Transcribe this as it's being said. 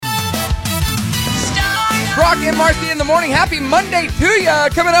Brock and Marci in the morning. Happy Monday to ya.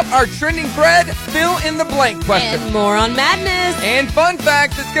 Coming up, our trending thread, fill in the blank question. And more on madness. And fun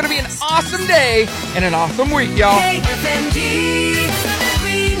facts. It's going to be an awesome day and an awesome week, y'all. KFMD,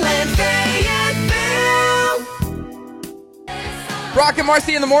 Greenland, Fayetteville. Brock and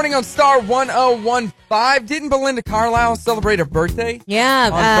Marci in the morning on Star 1015. Didn't Belinda Carlisle celebrate her birthday? Yeah.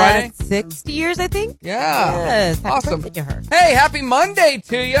 On Friday? 60 years, I think. Yeah. Yes. Happy Awesome. birthday to her. Hey, happy Monday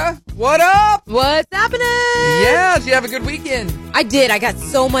to ya. What up? What's happening? Yeah, did you have a good weekend? I did. I got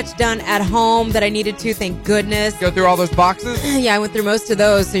so much done at home that I needed to, thank goodness. Go through all those boxes? Yeah, I went through most of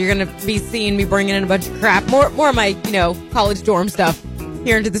those, so you're going to be seeing me bringing in a bunch of crap. More of my, college dorm stuff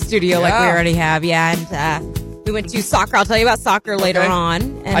here into the studio like we already have. Yeah, and we went to soccer. I'll tell you about soccer later on.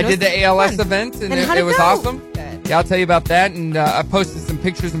 And I did the ALS event, and it was awesome. Good. Yeah, I'll tell you about that. And I posted some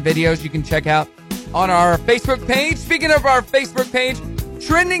pictures and videos you can check out on our Facebook page. Speaking of our Facebook page,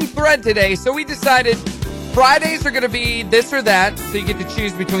 trending thread today. So we decided Fridays are going to be this or that, so you get to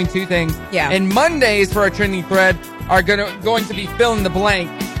choose between two things. Yeah. And Mondays for our trending thread are going to be fill in the blank.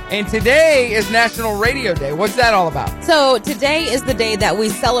 And today is National Radio Day. What's that all about? So today is the day that we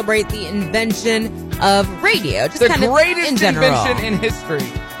celebrate the invention of radio. Just The kind of greatest in general. invention in history.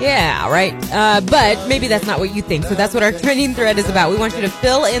 Yeah, right. But maybe that's not what you think. So that's what our trending thread is about. We want you to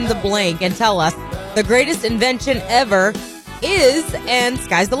fill in the blank and tell us the greatest invention ever is, and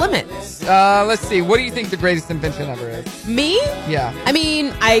sky's the limit. Let's see. What do you think the greatest invention ever is? Me? Yeah. I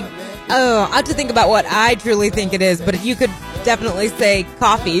mean, I have to think about what I truly think it is, but you could definitely say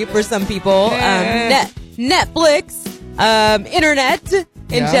coffee for some people. Netflix, internet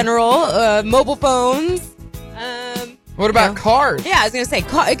in general, mobile phones. What about cars? Yeah, I was going to say,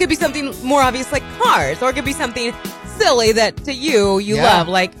 it could be something more obvious like cars, or it could be something silly that to you love,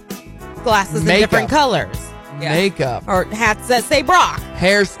 like glasses in different colors. Yeah. Makeup. Or hats that say Brock.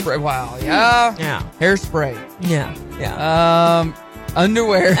 Hairspray. Wow. Yeah. Yeah. Hairspray. Yeah. Yeah.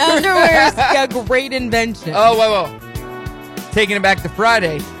 Underwear. Underwear's a great invention. Oh, whoa. Taking it back to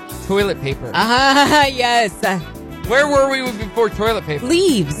Friday. Toilet paper. Yes. Where were we before toilet paper?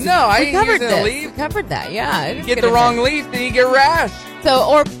 Leaves. No, I we ain't covered using a this. leaf. We covered that, yeah. It is Get good the wrong invention. leaf, then you get rash. So,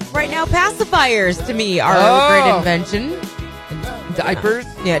 or right now, pacifiers to me are a great invention. Diapers.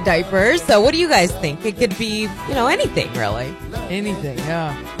 Yeah, diapers. So what do you guys think? It could be, anything really. Anything,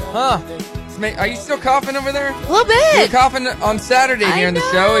 yeah. Huh. Are you still coughing over there? A little bit. You were coughing on Saturday here in the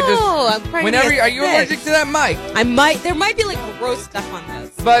show. It I'm trying to get are you sick. allergic to that mic? There might be like gross stuff on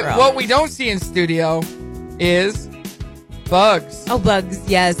this. But what we don't see in studio is bugs. Oh, bugs,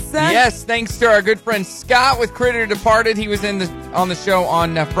 yes. Yes, thanks to our good friend Scott with Critter Departed. He was on the show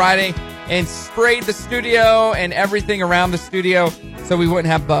on Friday and sprayed the studio and everything around the studio so we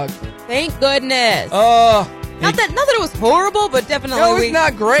wouldn't have bugs. Thank goodness. Not that it was horrible, but definitely No, it was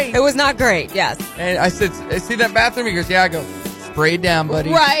not great. It was not great, yes. And I said, see that bathroom? He goes, yeah. I go, spray it down, buddy.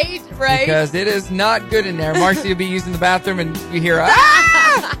 Right. Because it is not good in there. Marci will be using the bathroom and you hear,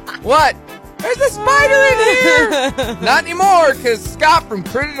 ah! What? There's a spider in here! Not anymore, because Scott from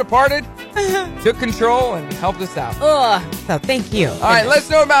Critter Departed took control and helped us out. So thank you. All right, let's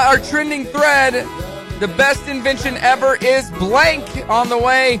know about our trending thread. The best invention ever is blank on the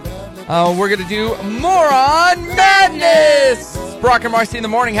way. We're going to do more on madness. Brock and Marci in the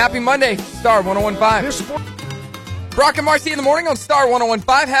morning. Happy Monday. Star 1015. Brock and Marci in the morning on Star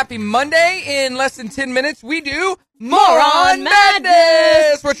 1015. Happy Monday. In less than 10 minutes, we do more on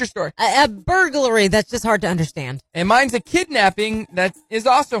madness. What's your story? A burglary that's just hard to understand. And mine's a kidnapping that is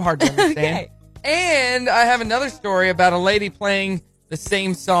also hard to understand. Okay. And I have another story about a lady playing the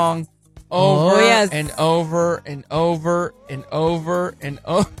same song over and over and over and over and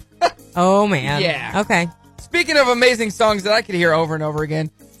over. Oh, man. Yeah. Okay. Speaking of amazing songs that I could hear over and over again,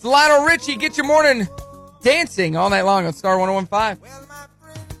 it's Lionel Richie. Get your morning dancing all night long on Star 1015.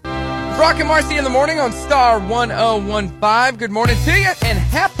 Brock and Marci in the morning on Star 1015. Good morning to you and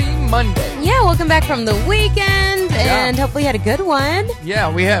happy Monday. Yeah, welcome back from the weekend, and hopefully you had a good one.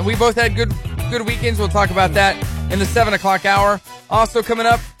 Yeah, we both had good weekends. We'll talk about that in the 7 o'clock hour. Also coming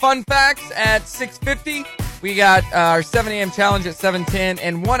up, fun facts at 6:50. We got our 7 a.m. challenge at 7:10,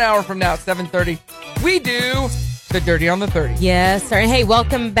 and 1 hour from now at 7:30, we do the Dirty on the 30. Yes, sir. Hey,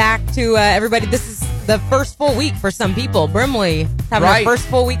 welcome back to everybody. This is the first full week for some people. Brimley having her first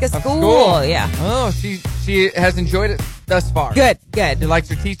full week of school. Yeah. Oh, she has enjoyed it thus far. Good. She likes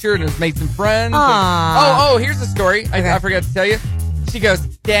her teacher and has made some friends. Aww. Here's the story. I forgot to tell you. She goes,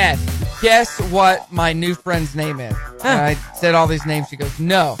 Dad, guess what my new friend's name is? And I said all these names. She goes,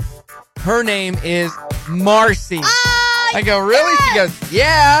 no. Her name is Marci. I go, really? She goes,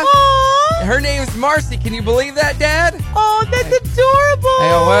 yeah. Her name's Marci. Can you believe that, Dad? Oh, that's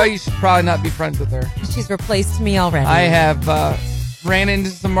adorable. Well, you should probably not be friends with her. She's replaced me already. I have ran into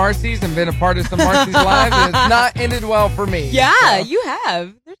some Marcis and been a part of some Marcis' lives, and it's not ended well for me. Yeah, so. you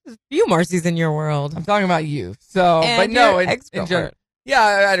have. There's a few Marcis in your world. I'm talking about you. So, And but no, your in ex-girlfriend. general. Yeah,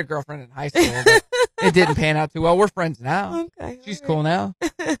 I had a girlfriend in high school, but it didn't pan out too well. We're friends now. Okay. She's cool now.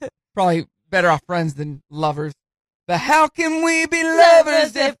 Probably better off friends than lovers. But how can we be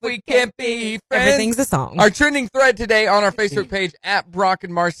lovers if we can't be friends? Everything's a song. Our trending thread today on our Facebook page at Brock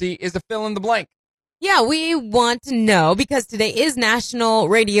and Marci is a fill in the blank. Yeah, we want to know, because today is National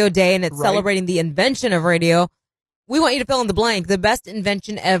Radio Day and it's Right. celebrating the invention of radio. We want you to fill in the blank. The best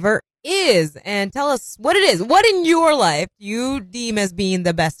invention ever is. And tell us what it is. What in your life you deem as being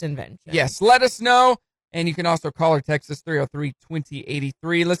the best invention? Yes, let us know. And you can also call or text us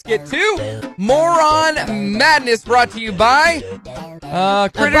 303-2083. Let's get to Moron Madness, brought to you by Critter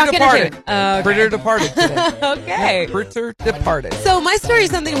Brock Departed. Entertainment. Okay. Critter Departed today. Okay. Critter Departed. So my story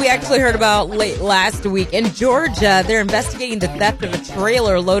is something we actually heard about late last week. In Georgia, they're investigating the theft of a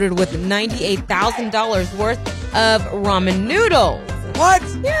trailer loaded with $98,000 worth of ramen noodles. What?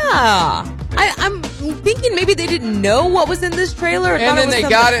 Yeah. I'm thinking maybe they didn't know what was in this trailer. And then they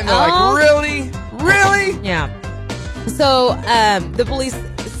got it and they're like, really? Really? Yeah. So the police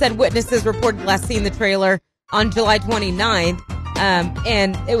said witnesses reported last seeing the trailer on July 29th.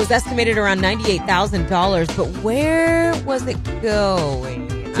 And it was estimated around $98,000. But where was it going?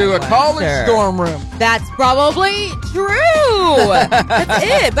 To a college dorm room. That's probably true. That's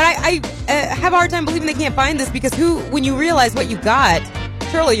it. But I have a hard time believing they can't find this, because when you realize what you got,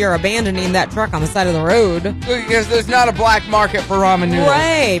 surely you're abandoning that truck on the side of the road. Because there's not a black market for ramen noodles.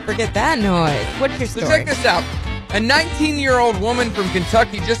 Right. Forget that noise. What's your So story? check this out. A 19-year-old woman from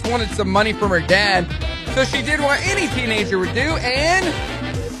Kentucky just wanted some money from her dad, so she did what any teenager would do and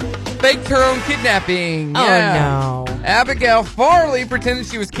faked her own kidnapping. Oh, Yeah. no. Abigail Farley pretended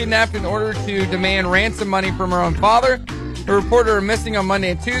she was kidnapped in order to demand ransom money from her own father. The reported her missing on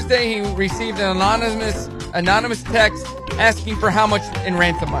Monday and Tuesday. He received an anonymous text asking for how much in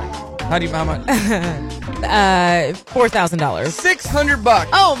ransom money. How much? $4,000. $600.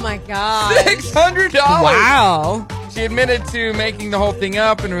 Oh my God. $600. Wow. She admitted to making the whole thing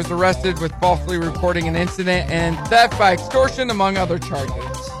up and was arrested with falsely reporting an incident and theft by extortion, among other charges.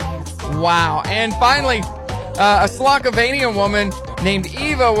 Wow. And finally, a Slovakian woman named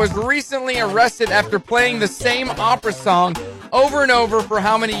Eva was recently arrested after playing the same opera song over and over for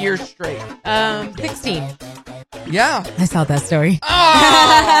how many years straight? 16. Yeah. I saw that story.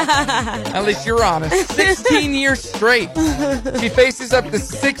 At least you're honest. 16 years straight. She faces up to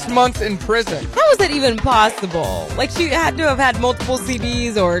 6 months in prison. How is that even possible? Like, she had to have had multiple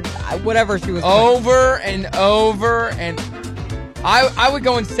CDs or whatever she was Over and over, and I would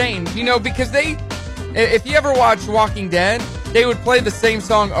go insane, because if you ever watch Walking Dead, they would play the same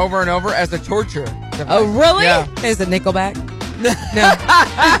song over and over as a torture device. Oh, really? Yeah. Is it Nickelback? No.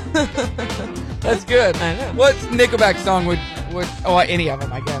 That's good. I know. What Nickelback song would any of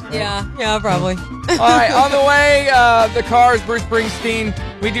them, I guess. Right? Yeah, probably. All right, on the way, the Cars, Bruce Springsteen.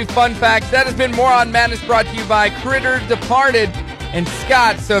 We do fun facts. That has been Moron Madness, brought to you by Critter Departed and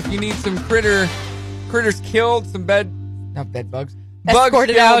Scott. So if you need some critters killed, some bed bugs. Bugs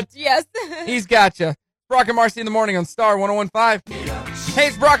Escorted killed, out. Yes. he's got you. Brock and Marci in the morning on Star 101.5. Hey,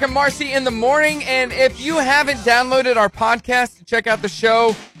 it's Brock and Marci in the morning. And if you haven't downloaded our podcast to check out the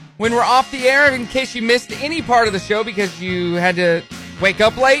show when we're off the air, in case you missed any part of the show because you had to wake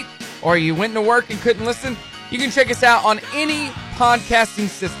up late or you went to work and couldn't listen, you can check us out on any podcasting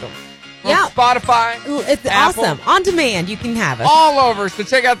system. On Yeah. Spotify. It's Apple, awesome. On demand, you can have it. all over. So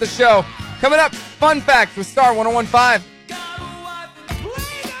check out the show. Coming up, fun facts with Star 101.5.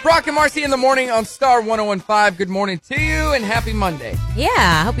 Brock and Marci in the morning on Star 101.5. Good morning to you and happy Monday. Yeah,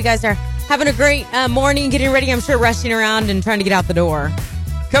 I hope you guys are having a great morning, getting ready. I'm sure rushing around and trying to get out the door.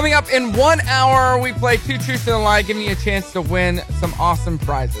 Coming up in 1 hour, we play Two Truths and a Lie, giving you a chance to win some awesome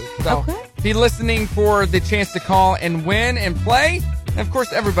prizes. So Okay. be listening for the chance to call and win and play. And of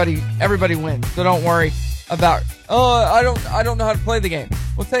course, everybody wins. So don't worry about, I don't know how to play the game.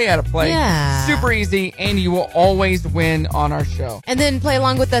 We'll tell you how to play. Yeah. Super easy, and you will always win on our show. And then play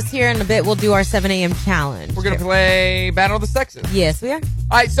along with us here in a bit. We'll do our 7 a.m. challenge. We're going to play Battle of the Sexes. Yes, we are. All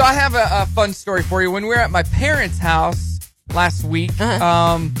right, so I have a fun story for you. When we were at my parents' house last week,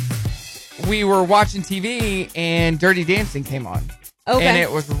 we were watching TV and Dirty Dancing came on. Okay. And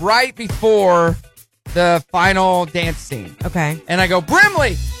it was right before the final dance scene. Okay. And I go,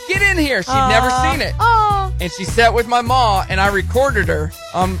 Brimley, get in here. She'd never seen it. Oh. and she sat with my mom, and I recorded her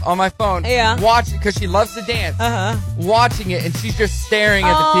on my phone. Yeah. Watching, because she loves to dance. Watching it, and she's just staring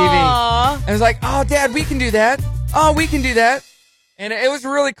at the Aw. TV. And I was like, oh, Dad, we can do that. Oh, we can do that. And it was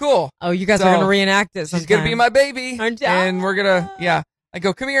really cool. Oh, you guys So, are going to reenact it sometime. She's going to be my baby. Aren't ya? And we're going to, yeah. I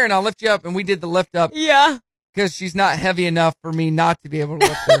go, come here, and I'll lift you up. And we did the lift up Yeah. because she's not heavy enough for me not to be able to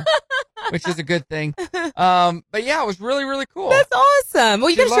lift her, which is a good thing. But yeah, it was really, really cool. That's awesome.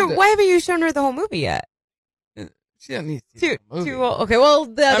 Well, you She gotta show. loved it. Why haven't you shown her the whole movie yet? She doesn't need to see the movie. Too old. Okay, well,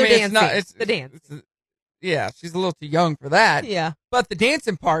 the other dance. it's not. the dance. Yeah, she's a little too young for that. Yeah. But the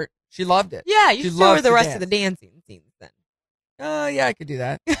dancing part, she loved it. Yeah, you She should show her loves the to rest dance. of the dancing scenes then. Yeah, I could do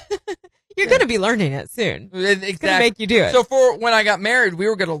that. You're going to be learning it soon. Exactly. It's going to make you do it. So for when I got married, we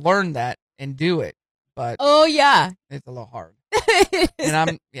were going to learn that and do it, but oh, yeah. it's a little hard. it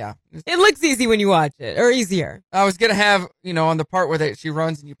And looks easy when you watch it, or easier. I was going to have, on the part where she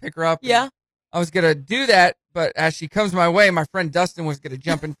runs and you pick her up. Yeah. I was going to do that, but as she comes my way, my friend Dustin was going to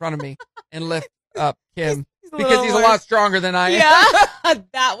jump in front of me and lift up Kim because he's a lot stronger than I am. Yeah.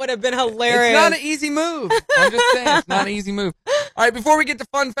 That would have been hilarious. It's not an easy move. I'm just saying, it's not an easy move. All right, before we get to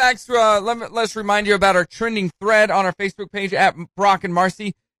fun facts, let's remind you about our trending thread on our Facebook page at Brock and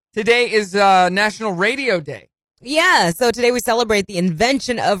Marcy. Today is National Radio Day. Yeah, so today we celebrate the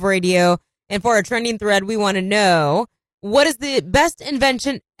invention of radio. And for our trending thread, we want to know, what is the best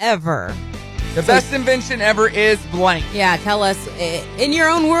invention ever? The best invention ever is blank. Yeah, tell us, in your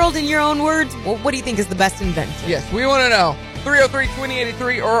own world, in your own words, what do you think is the best invention? Yes, we want to know.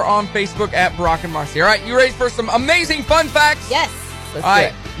 303-2083 or on Facebook at Brock and Marcy. All right, you ready for some amazing fun facts? Yes. Let's All do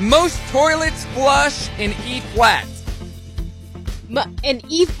right, most toilets flush in E flat. An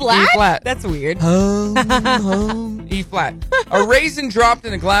E flat? E flat. That's weird. E flat. A raisin dropped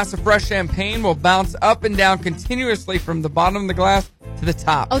in a glass of fresh champagne will bounce up and down continuously from the bottom of the glass to the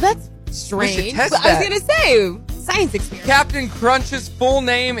top. Oh, that's strange. test I was that. going to say, science experiment. Captain Crunch's full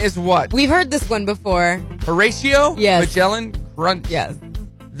name is what? We've heard this one before. Horatio Yes. Magellan Crunch. Yes.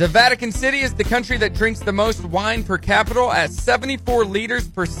 The Vatican City is the country that drinks the most wine per capita at 74 liters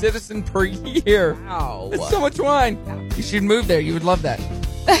per citizen per year. Wow. That's so much wine. You should move there. You would love that.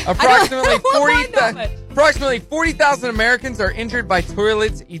 I don't mind that much. Approximately 40,000 Americans are injured by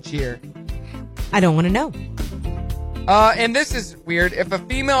toilets each year. I don't want to know. And this is weird. If a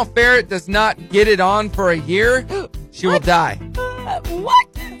female ferret does not get it on for a year, she will die.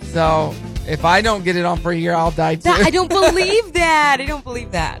 What? So if I don't get it on for a year, I'll die too. I don't believe that. I don't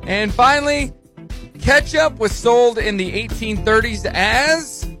believe that. And finally, ketchup was sold in the 1830s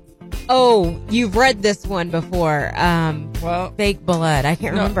as... Oh, you've read this one before. Well, Fake blood. I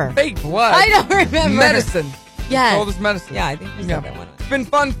can't remember. Fake blood. I don't remember. Medicine. Yes. Sold as medicine. Yeah, I think you said that one. It's been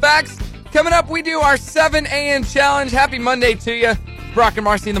fun facts. Coming up, we do our 7 a.m. challenge. Happy Monday to you. Brock and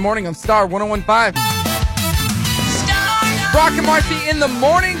Marcy in the morning on Star 101.5. Brock and Marcy in the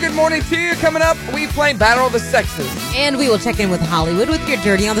morning. Good morning to you. Coming up, we play Battle of the Sexes. And we will check in with Hollywood with your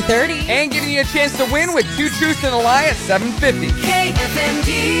Dirty on the 30. And giving you a chance to win with 2 truths and a lie at 7:50.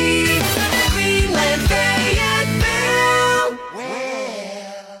 KFMG, Greenland, Fayetteville.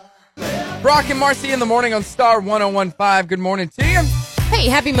 Brock and Marcy in the morning on Star 101.5. Good morning to you. Hey,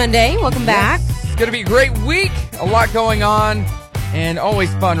 happy Monday. Welcome back. It's going to be a great week. A lot going on. And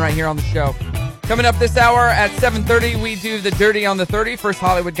always fun right here on the show. Coming up this hour at 7:30, we do the Dirty on the 30, first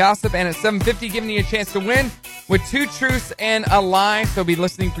Hollywood gossip. And at 7:50, giving you a chance to win with 2 truths and a lie. So be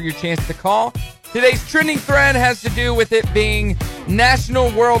listening for your chance to call. Today's trending thread has to do with it being National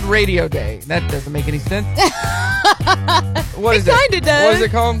World Radio Day. That doesn't make any sense. What is it? It kinda does. What is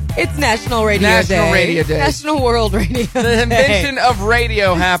it called? It's National Radio National Day. Radio Day. National World Radio Day. The invention of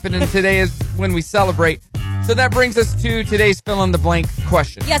radio happened, and today is when we celebrate. So that brings us to today's fill-in-the-blank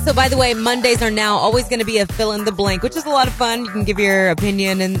question. Yeah, so by the way, Mondays are now always going to be a fill-in-the-blank, which is a lot of fun. You can give your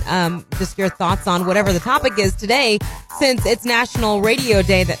opinion and just your thoughts on whatever the topic is today. Since it's National Radio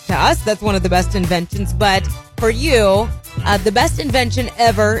Day, that to us, that's one of the best inventions. But for you, the best invention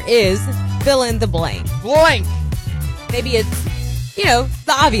ever is fill-in-the-blank. Blank. Maybe it's, the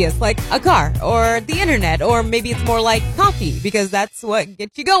obvious, like a car or the internet, or maybe it's more like coffee, because that's what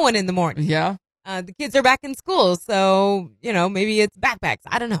gets you going in the morning. Yeah. The kids are back in school, so, maybe it's backpacks.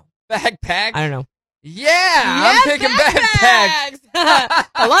 I don't know. Backpack. I don't know. Yeah, I'm picking backpacks.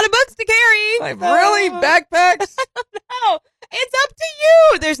 A lot of books to carry. Like, really? Backpacks? No, it's up to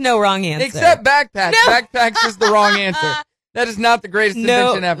you. There's no wrong answer. Except backpacks. No. Backpacks is the wrong answer. That is not the greatest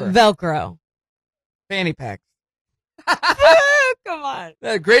no invention ever. Velcro. Fanny packs. Come on.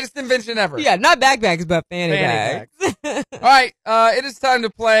 The greatest invention ever. Yeah, not backpacks, but fanny Fanny bags. All right, it is time to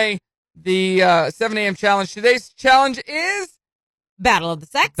play the 7 a.m. challenge. Today's challenge is Battle of the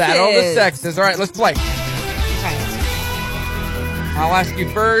Sexes. Battle of the Sexes. All right, let's play. I'll ask you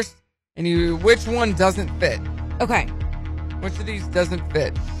first, and which one doesn't fit? Okay. Which of these doesn't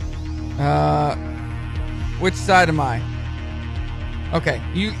fit? Which side am I? Okay,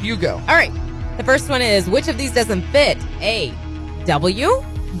 you go. All right. The first one is, which of these doesn't fit? A, W,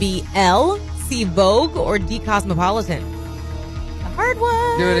 B, L, C, Vogue, or D, Cosmopolitan? A hard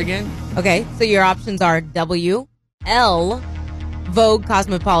one. Do it again. Okay, so your options are W, L, Vogue,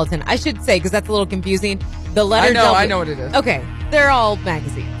 Cosmopolitan. I should say, because that's a little confusing. The letter W. I know what it is. Okay, they're all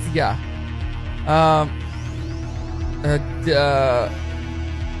magazines. Yeah.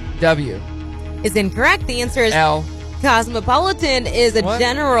 W. Is incorrect. The answer is L. Cosmopolitan is a What?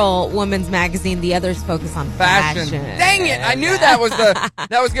 general women's magazine. The others focus on Fashion. fashion. Dang it! I knew that was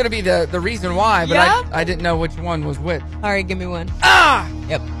going to be the reason why, but Yeah? I didn't know which one was which. All right, give me one. Ah!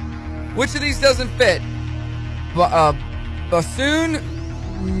 Yep. Which of these doesn't fit? Bassoon,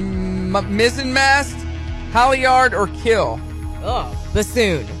 mizzenmast, halyard, or kill? Oh,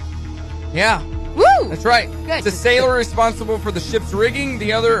 bassoon. Yeah, Woo! that's right. Good. It's a sailor responsible for the ship's rigging.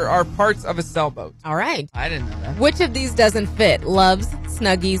 The other are parts of a sailboat. All right. I didn't know that. Which of these doesn't fit? Loves,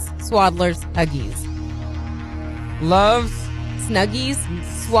 Snuggies, Swaddlers, Huggies. Loves, Snuggies,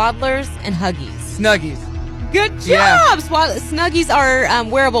 Swaddlers, and Huggies. Snuggies. Good job! Yeah. Snuggies are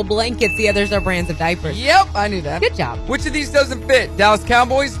wearable blankets. The others are brands of diapers. Yep, I knew that. Good job. Which of these doesn't fit? Dallas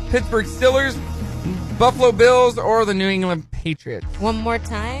Cowboys, Pittsburgh Steelers, Buffalo Bills, or the New England Patriots? One more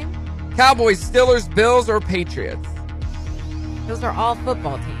time. Cowboys, Steelers, Bills, or Patriots? Those are all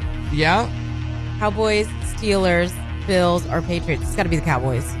football teams. Yeah? Cowboys, Steelers, Bills, or Patriots. It's got to be the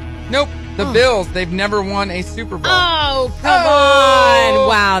Cowboys. Nope. The Oh. Bills. They've never won a Super Bowl. Oh, come on.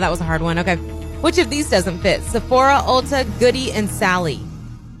 Wow, that was a hard one. Okay. Which of these doesn't fit? Sephora, Ulta, Goody, and Sally.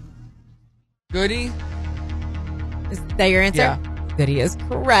 Goody? Is that your answer? Yeah. Goody is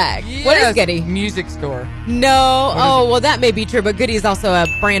correct. Yes. What is Goody? Music store. No. is Oh, well, that may be true, but Goody is also a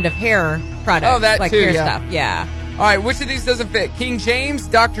brand of hair product. Oh, that like too, hair yeah. stuff. Yeah. All right, which of these doesn't fit? King James,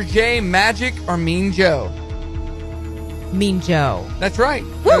 Dr. J, Magic, or Mean Joe? Mean Joe. That's right.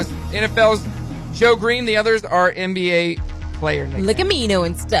 Woo. Those NFL's Joe Green. The others are NBA player names. Look at Mino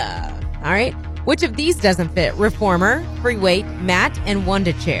and stuff. All right. Which of these doesn't fit? Reformer, Free Weight, Mat, and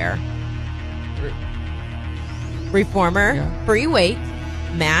Wonder Chair. Reformer, Yeah. Free Weight,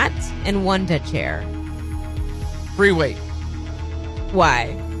 Mat, and Wonder Chair. Free weight.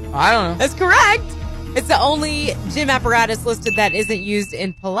 Why? I don't know. That's correct. It's the only gym apparatus listed that isn't used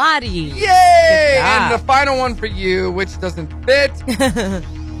in Pilates. Yay! Good job. And the final one for you, which doesn't fit.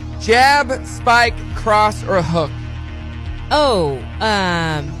 Jab, spike, cross, or hook. Oh,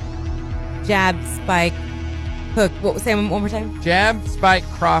 jab, spike, hook. What? Say one more time. Jab, spike,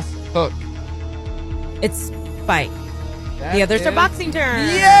 cross, hook. It's spike. That The others are is- boxing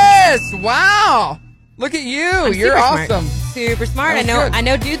terms. Yes! Wow! Look at you. I'm You're super smart. awesome. Super smart. That was good. I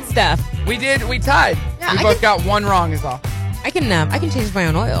know dude stuff. We tied. Yeah, We I both got one wrong is all. I can change my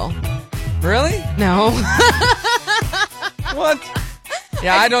own oil. Really? No. What?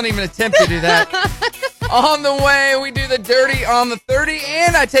 Yeah, I don't even attempt to do that. On the way, we do the dirty on the 30,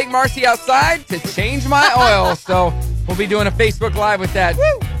 and I take Marci outside to change my oil. So we'll be doing a Facebook Live with that.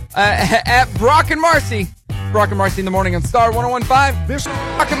 At Brock and Marci. Brock and Marci in the morning on Star 101.5.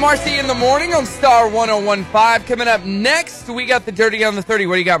 Brock and Marci in the morning on Star 101.5. Coming up next, we got the dirty on the 30.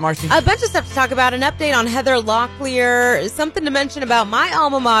 What do you got, Marci? A bunch of stuff to talk about. An update on Heather Locklear. Something to mention about my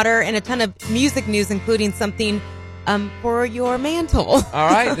alma mater, and a ton of music news, including something for your mantle. All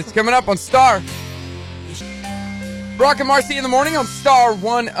right, it's coming up on Star. Brock and Marci in the morning on Star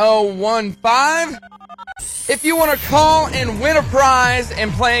 101.5. If you want to call and win a prize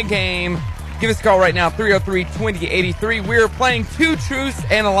and play a game, give us a call right now, 303-2083. We're playing Two Truths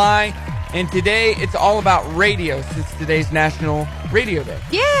and a Lie, and today it's all about radio since today's National Radio Day.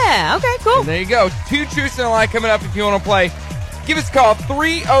 Yeah. Okay. Cool. There you go. Two Truths and a Lie coming up if you want to play. Give us a call,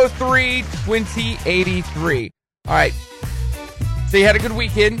 303-2083. All right. So you had a good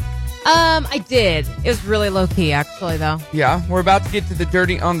weekend. I did. It was really low key, actually, though. Yeah, we're about to get to the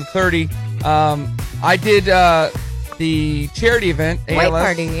dirty on the 30. I did the charity event, White ALS.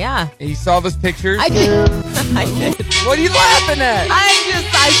 party. Yeah. And you saw those pictures. I did. I did. What are you laughing at?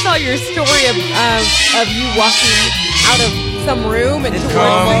 I saw your story of you walking out of some room and towards the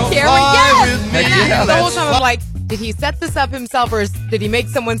camera. Yes. Heck And yeah. the whole time I'm like, did he set this up himself, or did he make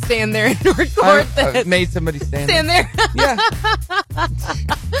someone stand there and record I this? made somebody stand Stand there. Yeah.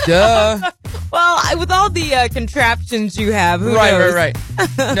 Duh. Well, with all the contraptions you have, who knows? Right.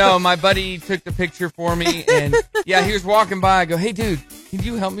 No, my buddy took the picture for me, and yeah, he was walking by. I go, hey, dude, can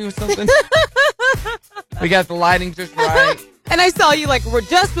you help me with something? We got the lighting just right. And I saw you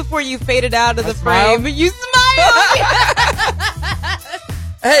just before you faded out of the smiled. frame. You smiled.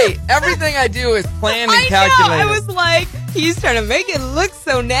 Hey, everything I do is planned and I calculated. know. I was like, he's trying to make it look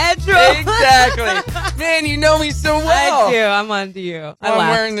so natural. Exactly. Man, you know me so well. I do. I'm on to you. I'm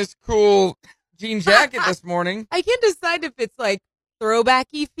laughed. wearing this cool jean jacket this morning. I can't decide if it's like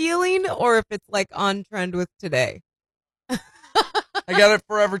throwbacky feeling or if it's like on trend with today. I got it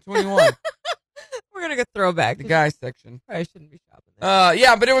Forever 21, We're gonna go throwback. the guys section. Probably shouldn't be shopping there.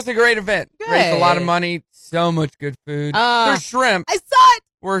 Yeah, but it was a great event. Good. Raised a lot of money. So much good food. Their shrimp I saw it.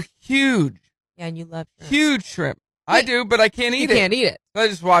 were huge. Yeah, and you love shrimp. Huge shrimp. I Wait, do, but I can't You eat it. can't eat it. I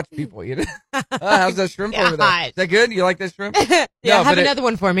just watch people eat it. How's that shrimp over there? God. Is that good? You like that shrimp? Yeah, No, have but another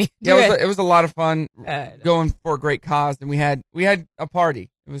one for me. Do Yeah, it. it was a lot of fun Good. going for a great cause, and we had a party.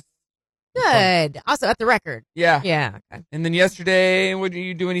 It was fun. Good. Also at the record. Yeah. Yeah. Okay. And then yesterday, did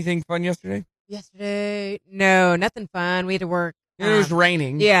you do anything fun yesterday? Yesterday, no, nothing fun. We had to work. It was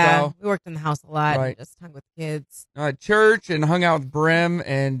raining. Yeah, So, we worked in the house a lot Right. and just hung with the kids. church and hung out with Brim,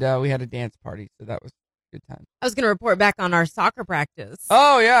 and we had a dance party, so that was a good time. I was going to report back on our soccer practice.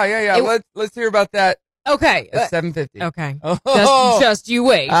 Oh yeah. Let's hear about that Okay. at 7:50. Okay. Oh. Just you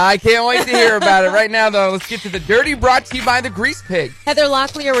wait. I can't wait to hear about it. Right now, though, let's get to the dirty, brought to you by the Grease Pig. Heather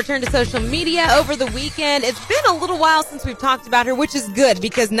Locklear returned to social media over the weekend. It's been a little while since we've talked about her, which is good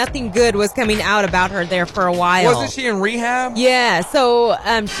because nothing good was coming out about her there for a while. Wasn't she in rehab? Yeah, so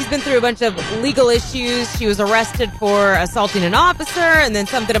she's been through a bunch of legal issues. She was arrested for assaulting an officer and then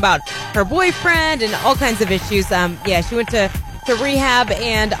something about her boyfriend and all kinds of issues. Yeah, she went to rehab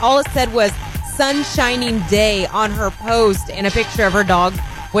and all it said was sun shining day on her post and a picture of her dog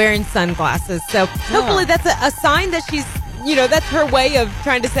wearing sunglasses. So hopefully that's a sign that she's, that's her way of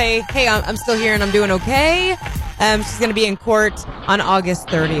trying to say, hey, I'm still here and I'm doing okay. She's going to be in court on August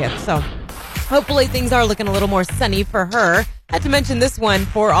 30th. So hopefully things are looking a little more sunny for her. Not to mention this one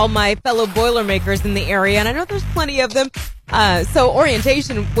for all my fellow Boilermakers in the area, and I know there's plenty of them. So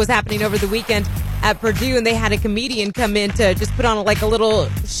orientation was happening over the weekend at Purdue, and they had a comedian come in to just put on a little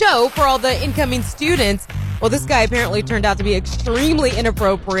show for all the incoming students. Well, this guy apparently turned out to be extremely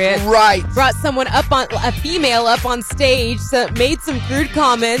inappropriate. Right. Brought a female up on stage, so made some crude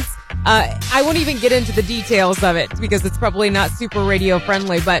comments. I won't even get into the details of it because it's probably not super radio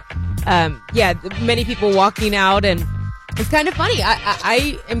friendly, but yeah, many people walking out, and it's kind of funny.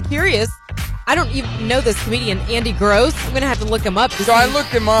 I am curious. I don't even know this comedian, Andy Gross. I'm going to have to look him up. So I looked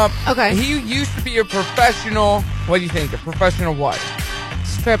him up. Okay. He used to be a professional, what do you think? A professional what?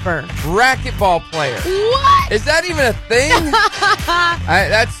 Stripper. Racquetball player. What? Is that even a thing?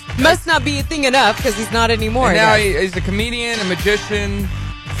 Must not be a thing enough because he's not anymore. And now I guess. he's a comedian, a magician,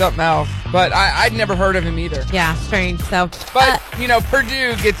 something else. But I'd never heard of him either. Yeah, strange. So, But,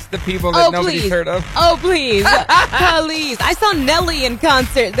 Purdue gets the people that nobody's please. heard of. Oh, please. Please. I saw Nelly in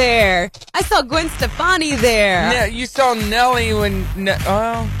concert there. I saw Gwen Stefani there. Yeah, you saw Nelly when,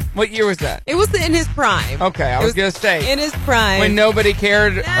 what year was that? It was in his prime. Okay, I was going to say. In his prime. When nobody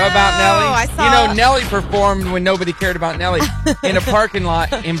cared about Nelly. I saw- Nelly performed when nobody cared about Nelly in a parking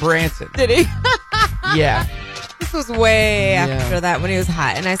lot in Branson. Did he? Yeah. This was way after that when he was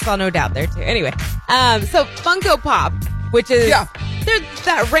hot, and I saw No Doubt there too. Anyway, so Funko Pop, which is they're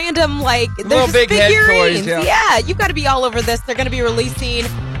that random they're little just big head figurines. toys, yeah. You've got to be all over this. They're going to be releasing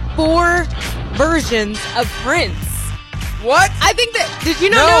 4 versions of Prince. What? I think that. Did you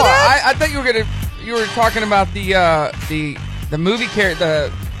not know that? I thought you were talking about the movie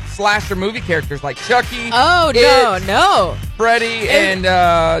the slasher movie characters like Chucky. Oh no, Freddy and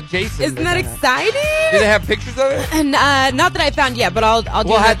Jason. Isn't that exciting? Do they have pictures of it? And not that I found yet, but I'll do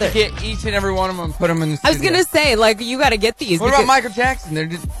We'll have another. to get each and every one of them and put them in the I was studio. gonna say you got to get these. What about Michael Jackson? They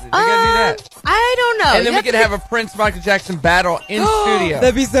gotta do that. I don't know. And then we could have a Prince Michael Jackson battle in studio.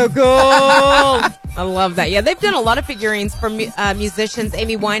 That'd be so cool. I love that. Yeah, they've done a lot of figurines for musicians: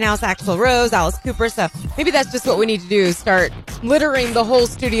 Amy Winehouse, Axl Rose, Alice Cooper. So maybe that's just what we need to do: start littering the whole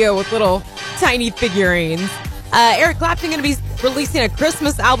studio with little tiny figurines. Eric Clapton going to be releasing a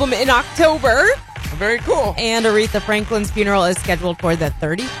Christmas album in October. Very cool. And Aretha Franklin's funeral is scheduled for the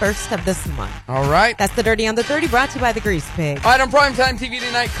 31st of this month. All right. That's the Dirty on the 30, brought to you by the Grease Pig. All right, on Primetime TV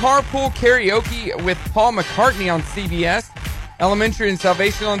tonight, Carpool Karaoke with Paul McCartney on CBS. Elementary and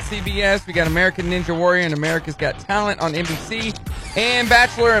Salvation on CBS. We got American Ninja Warrior and America's Got Talent on NBC. And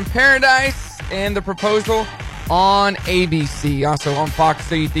Bachelor in Paradise and The Proposal on ABC. Also on Fox,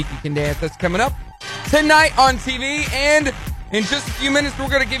 So You Think You Can Dance. That's coming up tonight on TV. And in just a few minutes, we're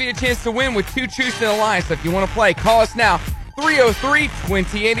going to give you a chance to win with 2 truths and a lie. So if you want to play, call us now.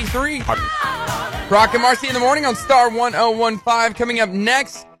 303-2083. Brock and Marci in the morning on Star 1015. Coming up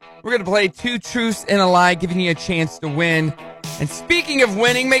next, We're going to play 2 truths and a lie, giving you a chance to win. And speaking of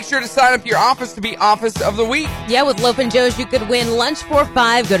winning, make sure to sign up your office to be Office of the Week. Yeah, with Loaf and Joe's, you could win lunch for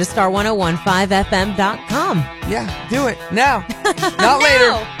 5. Go to star1015fm.com. Yeah, do it now. Not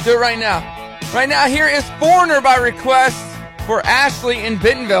later. Do it right now. Right now, here is Foreigner by request for Ashley in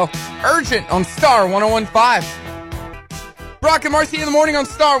Bentonville. Urgent on Star 1015. Brock and Marci in the morning on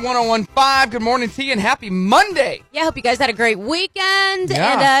Star 1015. Good morning to you and happy Monday. Yeah, I hope you guys had a great weekend.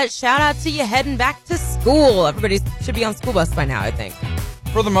 Yeah. And shout out to you heading back to school. Everybody should be on school bus by now, I think.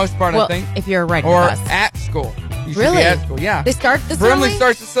 For the most part, Well, I think. if you're riding Or the bus. at school. You should Really? be at school, yeah. They start this Brimley early?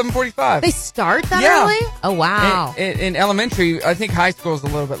 starts at 7:45. They start that Yeah. early? Oh, wow. In elementary, I think high school is a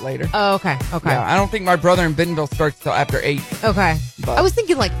little bit later. Oh, okay. Yeah, I don't think my brother in Bentonville starts till after 8. Okay. But- I was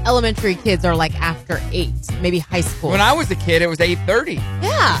thinking like elementary kids are like after 8, maybe high school. When I was a kid, it was 8:30.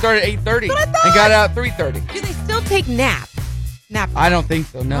 Yeah. Started at 8:30 That's what I thought. and got out at 3:30. Do they still take naps? I don't think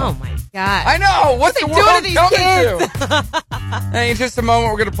so, no. Oh, my God. I know. What's the What are world they coming doing to to? Hey, in just a moment,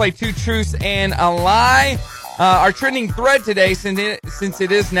 we're going to play 2 truths and a lie. Our trending thread today, since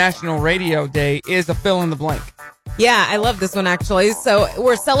it is National Radio Day, is a fill in the blank. Yeah, I love this one actually. So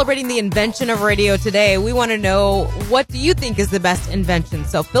we're celebrating the invention of radio today. We want to know, what do you think is the best invention?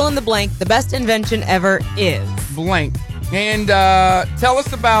 So fill in the blank. The best invention ever is. Blank. And tell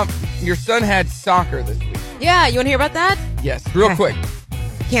us about your son had soccer this week. Yeah, you want to hear about that? Yes, real Okay. quick.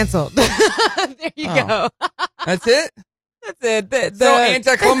 Canceled. There you Oh. go. That's it? That's it. So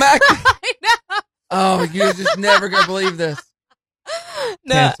anticlimactic? I know. Oh, you're just never going to believe this.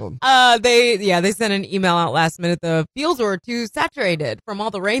 No, Canceled. they sent an email out last minute. The fields were too saturated from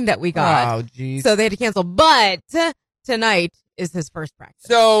all the rain that we got. Oh, geez. So they had to cancel. But tonight is his first practice.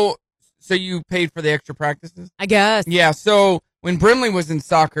 So you paid for the extra practices? I guess. Yeah, so when Brimley was in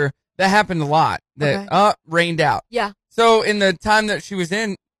soccer, that happened a lot. That rained out. Yeah. So in the time that she was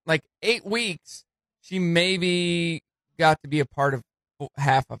in, like 8 weeks, she maybe got to be a part of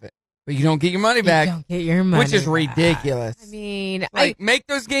half of it. But you don't get your money back, You don't get your money which is back. ridiculous. I mean, Like, make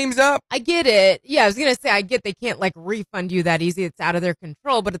those games up. I get it. Yeah, I was gonna say I get they can't like refund you that easy. It's out of their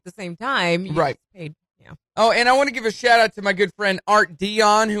control. But at the same time, you Right. just paid. Yeah. Oh, and I want to give a shout out to my good friend Art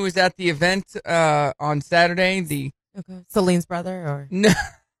Dion, who was at the event on Saturday. Okay. Celine's brother, or No.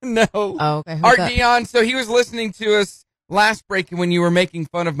 oh, okay. Who's Art that? Dion. So he was listening to us last break when you were making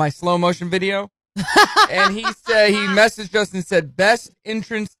fun of my slow motion video. And he messaged us and said, best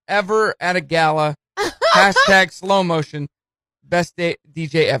entrance ever at a gala. Hashtag slow motion. Best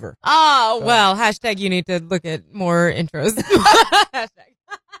DJ ever. Oh So- well, hashtag you need to look at more intros. Hashtag.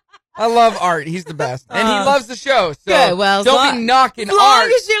 I love Art. He's the best. And he loves the show. So Good, well, don't be knocking As long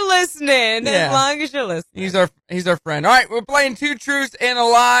Art. as you're listening. Yeah. As long as you're listening. He's our friend. All right, we're playing 2 truths and a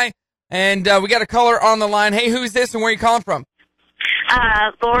lie. And we got a caller on the line. Hey, who's this and where are you calling from?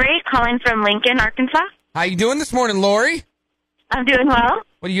 Lori, calling from Lincoln, Arkansas. How you doing this morning, Lori? I'm doing well.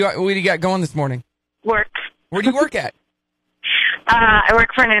 What do you got going this morning? Work. Where do you work at? I work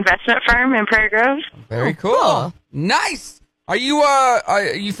for an investment firm in Prairie Grove. Very cool. cool. Nice. Are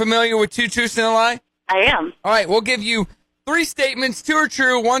you familiar with 2 truths and a lie? I am. All right, we'll give you 3 statements. 2 are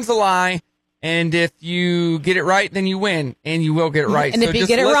true, 1's a lie. And if you get it right, then you win, and you will get it right. And So if you just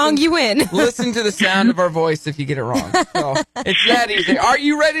get it listen- wrong, you win. Listen to the sound of our voice if you get it wrong. So it's that easy. Are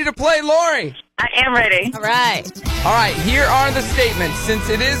you ready to play, Lori? I am ready. All right. All right, here are the statements. Since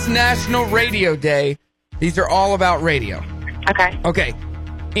it is National Radio Day, these are all about radio. Okay. Okay.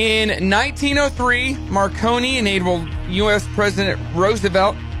 In 1903, Marconi enabled U.S. President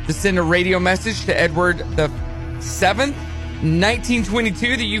Roosevelt to send a radio message to Edward VII. In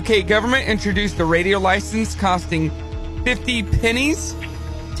 1922, the UK government introduced a radio license costing 50 pennies.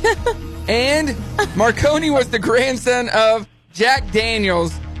 And Marconi was the grandson of Jack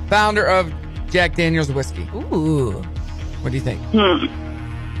Daniels, founder of Jack Daniels Whiskey. Ooh. What do you think?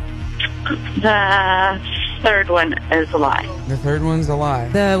 The third one is a lie. The third one's a lie.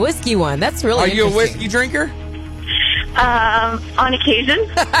 The whiskey one. That's really Are you a interesting. whiskey drinker? On occasion.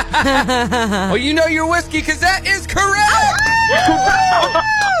 Well, you know your whiskey because that is correct.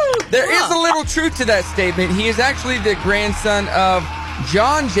 There is a little truth to that statement. He is actually the grandson of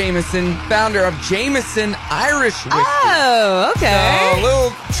John Jameson, founder of Jameson Irish Whiskey. Oh, okay. So a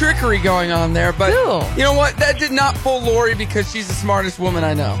little trickery going on there, but Cool. you know what? That did not fool Lori because she's the smartest woman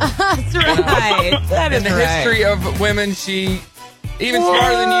I know. That's right. That is In the right. history of women, she even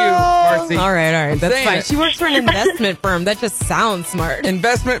smarter than you, Marci. All right. I'm That's saying fine. it. She works for an investment firm. That just sounds smart.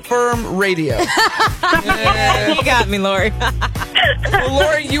 Investment firm radio. You got me, Lori. Well,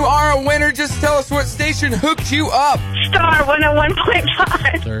 Lori, you are a winner. Just tell us what station hooked you up. Star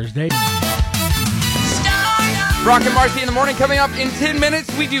 101.5. Thursday. Star Brock and Marci in the morning. Coming up in 10 minutes,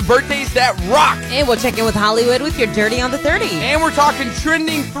 we do birthdays that rock. And we'll check in with Hollywood with your Dirty on the 30. And we're talking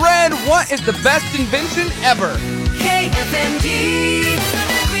trending thread. What is the best invention ever? KFMD,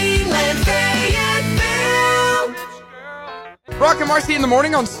 Greenland, Fayetteville. Brock and Marci in the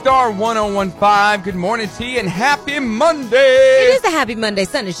morning on Star 1015. Good morning to you and happy Monday. It is a happy Monday.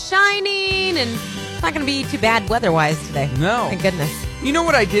 Sun is shining and it's not going to be too bad weather-wise today. No. Thank goodness. You know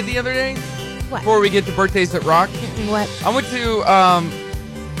what I did the other day? What? Before we get to birthdays that rock? What? I went to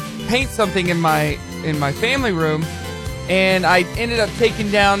paint something in my family room, and I ended up taking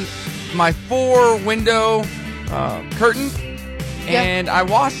down my 4 window curtains, and I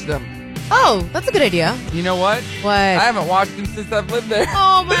washed them. Oh, that's a good idea. You know what? What? I haven't washed them since I've lived there.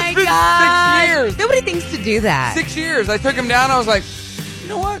 Oh, my It's been God. 6 years. Nobody thinks to do that. 6 years. I took them down. I was like, you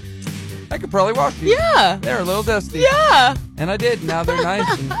know what? I could probably wash these. Yeah. They're a little dusty. Yeah. And I did. Now they're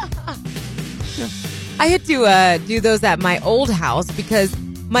nice. And, I had to do those at my old house because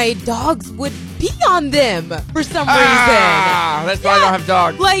my dogs would pee on them for some reason. That's why I don't have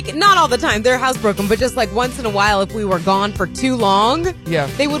dogs. Like, not all the time. They're housebroken, but just like once in a while, if we were gone for too long, Yeah.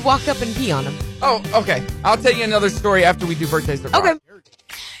 they would walk up and pee on them. Oh, okay. I'll tell you another story after we do birthdays that rock. Okay.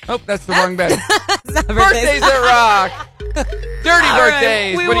 Oh, that's the wrong bed. It's not Birthdays that rock. Dirty All right.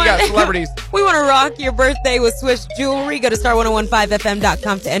 birthdays. We What do you got, want- celebrities? We want to rock your birthday with Swiss Jewelry. Go to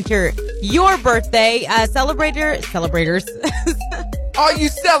star1015fm.com to enter your birthday. Celebrators. All you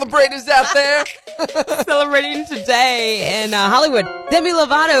celebrators out there. Celebrating today in Hollywood. Demi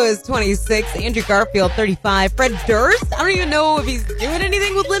Lovato is 26. Andrew Garfield, 35. Fred Durst, I don't even know if he's doing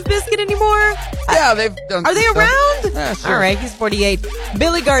anything with Limp Bizkit anymore. Yeah, they've done Are they some stuff. around? Yeah, sure. All right, he's 48.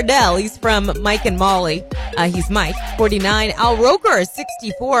 Billy Gardell, he's from Mike and Molly. He's Mike, 49. Al Roker,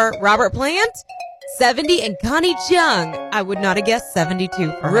 64. Robert Plant, 70. And Connie Chung, I would not have guessed 72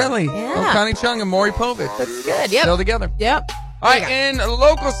 for her. Really? Yeah. Oh, Connie Chung and Maury Povich. That's good. Yep. Still together. Yep. All right, and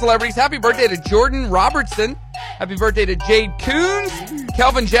local celebrities, happy birthday to Jordan Robertson. Happy birthday to Jade Coons.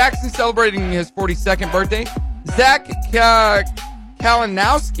 Kelvin Jackson celebrating his 42nd birthday. Zach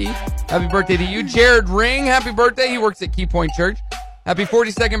Kalinowski, happy birthday to you. Jared Ring, happy birthday. He works at Key Point Church. Happy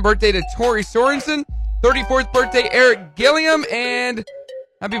 42nd birthday to Tori Sorensen. 34th birthday, Eric Gilliam. And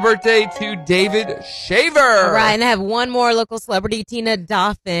happy birthday to David Shaver. All right, and I have one more local celebrity, Tina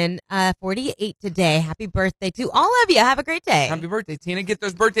Dauphin, 48 today. Happy birthday to all of you. Have a great day. Happy birthday, Tina. Get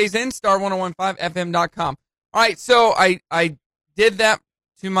those birthdays in, star1015fm.com. All right, so I did that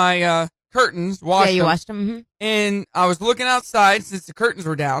to my curtains, washed Yeah, you them, watched them. Mm-hmm. and I was looking outside since the curtains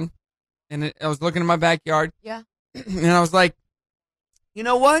were down, and I was looking in my backyard, Yeah. and I was like, you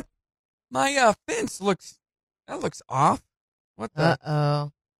know what? My fence looks off. What the?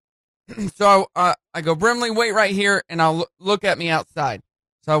 Uh-oh. So I go, Brimley, wait right here, and I'll look at me outside.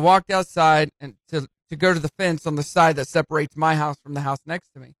 So I walked outside and to go to the fence on the side that separates my house from the house next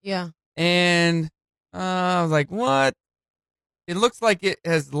to me. Yeah. And I was like, what? It looks like it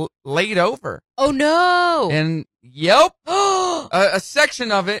has laid over. Oh, no. And yep, a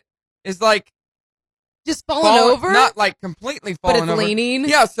section of it is like Just falling over? Not like completely but falling it's over. leaning?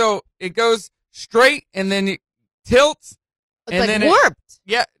 Yeah, so it goes straight and then it tilts. It's and like then warped.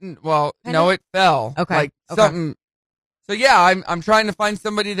 Yeah, well, Kinda? no, it fell. Okay, Like okay. something. So yeah, I'm trying to find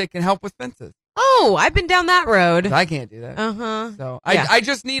somebody that can help with fences. Oh, I've been down that road. I can't do that. Uh-huh. So Yeah. I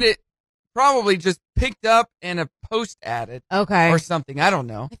just need it probably just picked up and a post added Okay. or something. I don't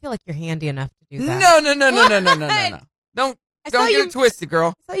know. I feel like you're handy enough to do that. No. What? Don't I saw get you- it twisted,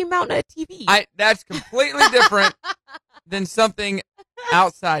 girl. I saw you mounting a TV. That's completely different than something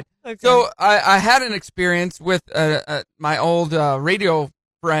outside. Okay. So I had an experience with my old radio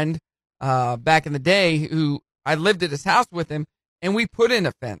friend back in the day who I lived at his house with him, and we put in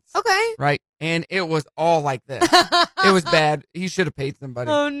a fence. Okay. Right? And it was all like this. It was bad. He should have paid somebody.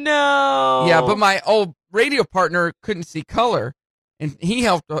 Oh, no. Yeah, but my old radio partner couldn't see color, and he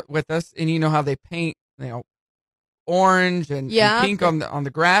helped with us, and you know how they paint, orange and pink on the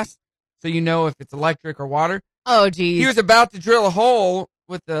grass, so you know if it's electric or water. Oh, geez. He was about to drill a hole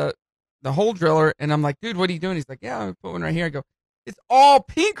with the hole driller, and I'm like, dude, what are you doing? He's like, yeah, I'm put one right here. I go, it's all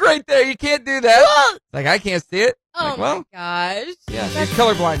pink right there. You can't do that. It's like, I can't see it. I'm Oh, like, well, my gosh. yeah, he's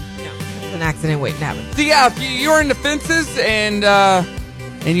colorblind. It's an accident waiting to happen. So yeah, if you're into fences and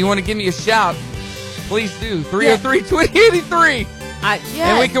you want to give me a shout, please do. 303-2083.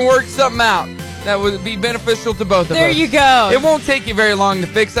 And we can work something out that would be beneficial to both of us. There you go. It won't take you very long to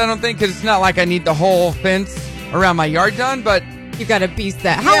fix, I don't think, because it's not like I need the whole fence around my yard done, but You got to piece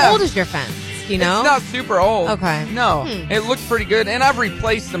that. How old is your fence? Do you know? it's not super old. Okay. No, it looks pretty good, and I've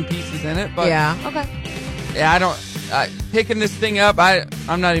replaced some pieces in it, but Yeah. Okay. yeah, picking this thing up.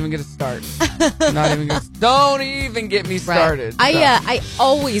 I'm not even going to start. Don't even get me started. Right. I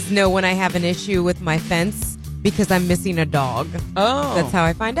always know when I have an issue with my fence because I'm missing a dog. Oh. That's how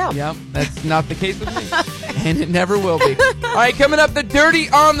I find out. Yep, that's not the case with me. And it never will be. All right, coming up, the Dirty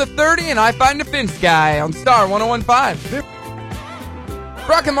on the 30, and I Find a Fence Guy on Star 101.5.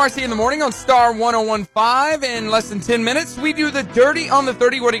 Brock and Marci in the morning on Star 101.5. In less than 10 minutes, we do the Dirty on the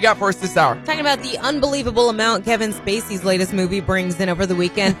 30. What do you got for us this hour? Talking about the unbelievable amount Kevin Spacey's latest movie brings in over the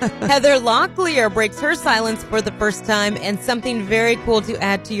weekend. Heather Locklear breaks her silence for the first time, and something very cool to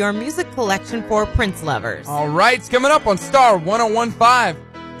add to your music collection for Prince lovers. All right, it's coming up on Star 101.5.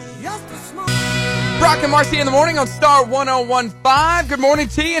 Brock and Marci in the morning on Star 101.5. Good morning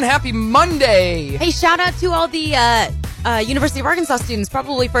to you and happy Monday. Hey, shout out to all the University of Arkansas students.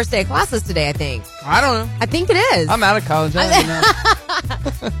 Probably first day of classes today, I think. I don't know. I think it is. I'm out of college. I don't even know.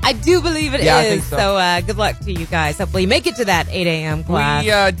 I do believe it is. I think so. So good luck to you guys. Hopefully you make it to that 8 a.m. class. We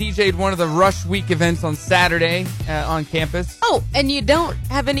DJ'd one of the Rush Week events on Saturday on campus. Oh, and you don't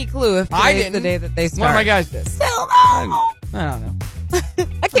have any clue if I today's didn't. the day that they start. One of my guys did. Still no. I don't know.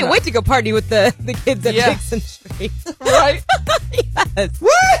 I can't wait to go party with the kids at Yeah. Dixon Street. Right? Yes.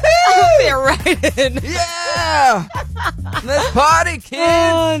 Woohoo! They're right in. Yeah! Let's party, kids!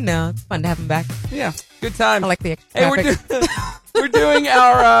 Oh, no. It's fun to have them back. Yeah, good time. I like the extra Hey, traffic. we're doing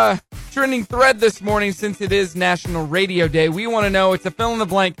our trending thread this morning since it is National Radio Day. We want to know, it's a fill in the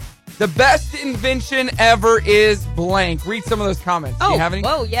blank. The best invention ever is blank. Read some of those comments. Do you have any?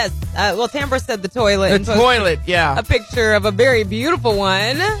 Oh, yes. Well, Tambra said the toilet. The and posted toilet, yeah. a picture of a very beautiful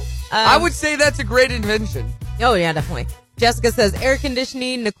one. I would say that's a great invention. Oh, yeah, definitely. Jessica says air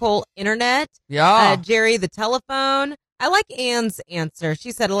conditioning. Nicole, internet. Yeah. Jerry, the telephone. I like Anne's answer.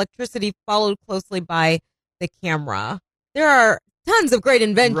 She said electricity followed closely by the camera. There are tons of great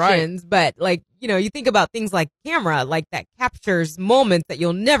inventions, but like, you know, you think about things like camera, like that captures moments that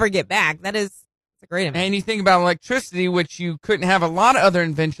you'll never get back. That is a great invention. And you think about electricity, which you couldn't have a lot of other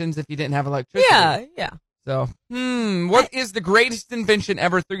inventions if you didn't have electricity. Yeah. So, what is the greatest invention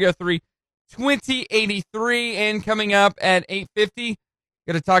ever? 303-2083. And coming up at 8:50,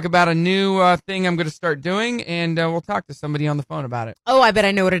 going to talk about a new thing I'm going to start doing, and we'll talk to somebody on the phone about it. Oh, I bet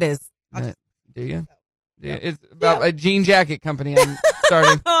I know what it is. Do you? Yeah, it's about a jean jacket company I'm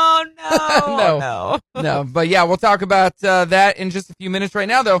starting. Oh, No. But yeah, we'll talk about that in just a few minutes. Right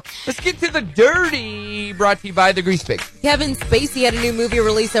now, though, let's get to the Dirty, brought to you by the Grease Pig. Kevin Spacey had a new movie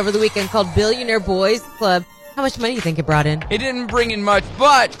release over the weekend called Billionaire Boys Club. How much money do you think it brought in? It didn't bring in much,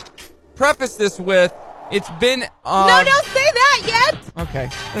 but preface this with, it's been... No, don't say that yet. Okay.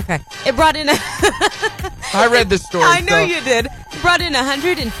 It brought in... I read the story. I know so. you did. It brought in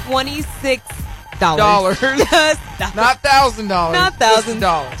 $126. Dollars. Just Not $1,000. Not thousands.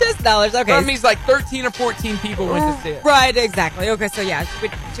 $1,000. Just dollars. Okay. That means like 13 or 14 people went to see it. Right, exactly. Okay, so yeah,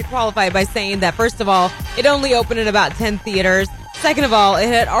 we should qualify by saying that, first of all, it only opened in about 10 theaters. Second of all, it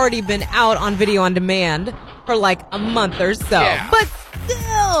had already been out on video on demand for like a month or so. Yeah. But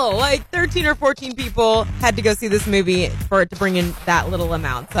still, like 13 or 14 people had to go see this movie for it to bring in that little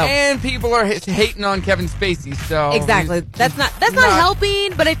amount. So And people are hating on Kevin Spacey, so... exactly. That's not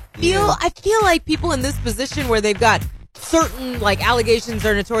helping, but I feel like people in this position where they've got certain like allegations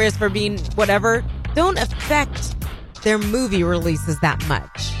are notorious for being whatever don't affect their movie releases that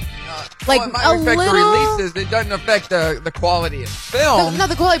much. Like well, it might a affect little, the releases. It doesn't affect the quality of film. not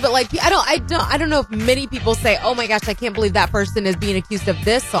the quality, but like I don't know if many people say, "Oh my gosh, I can't believe that person is being accused of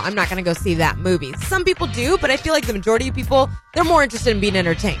this, so I'm not going to go see that movie." Some people do, but I feel like the majority of people, they're more interested in being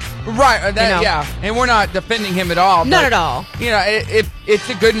entertained. Right, yeah. And we're not defending him at all. Not but, at all. You know, if it's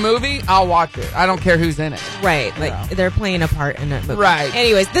a good movie, I'll watch it. I don't care who's in it. Right, like Yeah. they're playing a part in that movie. Right.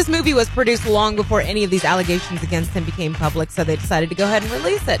 Anyways, this movie was produced long before any of these allegations against him became public, so they decided to go ahead and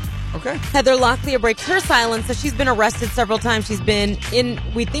release it. Okay. Heather Locklear breaks her silence, so she's been arrested several times. She's been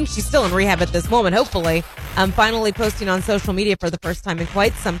we think she's still in rehab at this moment, hopefully. Finally posting on social media for the first time in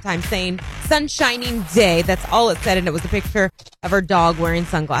quite some time saying, "Sunshining day." That's all it said, and it was a picture of her dog wearing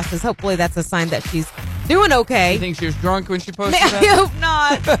sunglasses. Hopefully that's a sign that she's doing okay. You think she was drunk when she posted I that? hope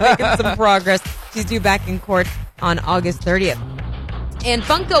not. Making some progress. She's due back in court on August 30th. And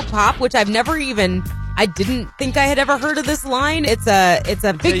Funko Pop, which I didn't think I had ever heard of this line. It's a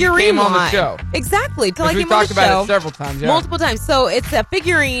figurine came on the line. show. Exactly. Till I We came on talked the show about it several times. Yeah. multiple times. So it's a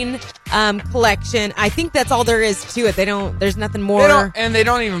figurine collection. I think that's all there is to it. There's nothing more. They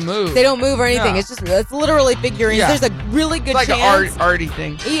don't even move. They don't move or anything. No. It's literally figurines. Yeah. There's a really good It's like chance. an arty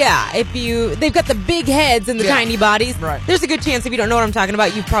thing. Yeah, they've got the big heads and the tiny bodies. Right. There's a good chance if you don't know what I'm talking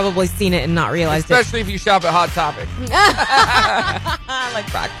about, you've probably seen it and not realized Especially if you shop at Hot Topic. it.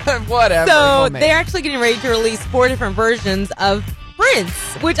 Like Brock. Whatever. So they're actually getting ready to release 4 different versions of Prince,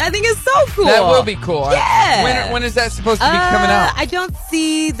 which I think is so cool. That will be cool. Yeah. When is that supposed to be coming out? I don't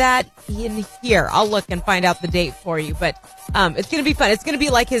see that in here. I'll look and find out the date for you, but it's going to be fun. It's going to be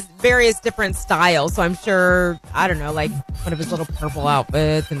like his various different styles. So I'm sure, I don't know, like one of his little purple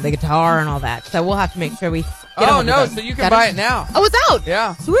outfits and the guitar and all that. So we'll have to make sure we get Oh, no, so you can buy it now. Oh, it's out.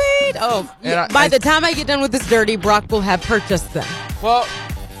 Yeah. Sweet. Oh, And by the time I get done with this dirty, Brock will have purchased them. Well,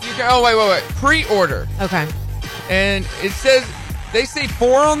 you can. Oh, wait. Pre-order. Okay. And it says, they say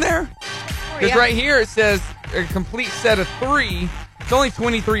 4 on there? Because yeah. right here it says a complete set of 3. It's only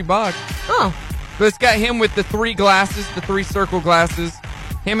 $23. Oh. But it's got him with the 3 glasses, the 3 circle glasses,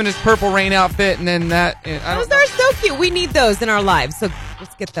 him in his Purple Rain outfit, and then that. Those are so cute. We need those in our lives, so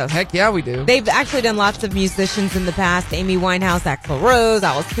let's get those. Heck yeah, we do. They've actually done lots of musicians in the past. Amy Winehouse, Axl Rose,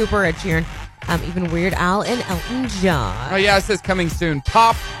 Alice Cooper, Ed Sheeran, even Weird Al and Elton John. Oh, yeah, it says coming soon.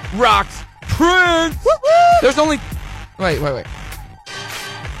 Pop Rocks Prince. There's only... Wait.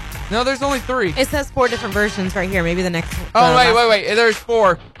 No, there's only 3. It says 4 different versions right here. Maybe the next one. Oh, wait. There's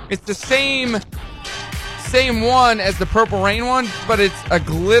 4. It's the same one as the Purple Rain one, but it's a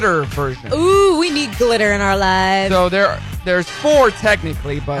glitter version. Ooh, we need glitter in our lives. So there's 4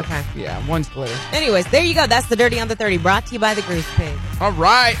 technically, but Okay. yeah, one's glitter. Anyways, there you go. That's the Dirty on the 30, brought to you by the Grease Pig. All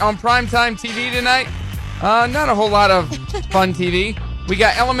right, on primetime TV tonight, not a whole lot of fun TV. We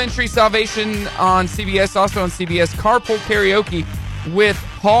got Elementary Salvation on CBS, also on CBS, Carpool Karaoke with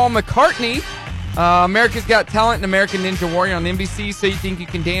Paul McCartney, America's Got Talent and American Ninja Warrior on NBC, So You Think You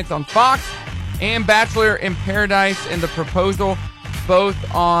Can Dance on Fox, and Bachelor in Paradise and The Proposal, both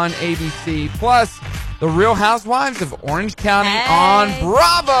on ABC. Plus, The Real Housewives of Orange County on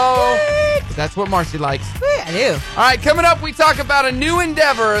Bravo. That's what Marci likes. I do. All right, coming up, we talk about a new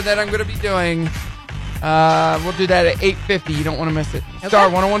endeavor that I'm going to be doing. We'll do that at 8:50. You don't want to miss it. Okay. Star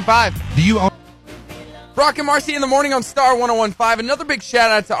 101.5. Do you own? Brock and Marci in the morning on Star 101.5. Another big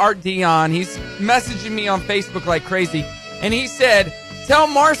shout out to Art Dion. He's messaging me on Facebook like crazy. And he said, tell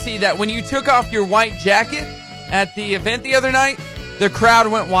Marci that when you took off your white jacket at the event the other night, the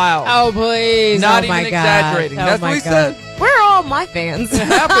crowd went wild. Oh, please. Not oh, even my God. exaggerating. Oh, That's my what he God. said. Where are all my fans? It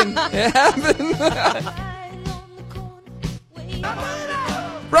happened. It happened.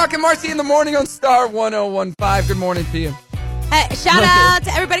 Brock and Marci in the morning on Star 101.5. Good morning to you. Hey, shout out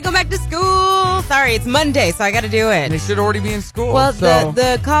to everybody going back to school. Sorry, it's Monday, so I got to do They it. should already be in school. Well, so.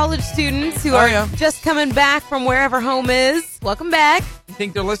 the college students who Oh, are yeah. just coming back from wherever home is, welcome back. You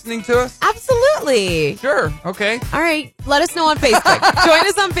think they're listening to us? Absolutely. Sure. Okay. All right, let us know on Facebook. Join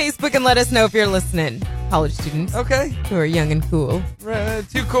us on Facebook and let us know if you're listening. College students Okay. who are young and cool.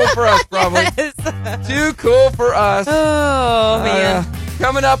 Too cool for us, probably. Yes. Too cool for us. Oh, man.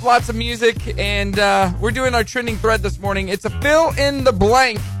 Coming up, lots of music, and we're doing our trending thread this morning. It's a fill in the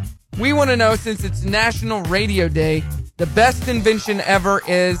blank. We want to know, since it's National Radio Day, the best invention ever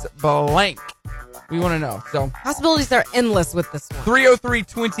is blank. We want to know. So Possibilities are endless with this one.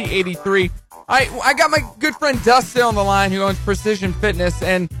 303-2083. I got my good friend Dustin on the line who owns Precision Fitness,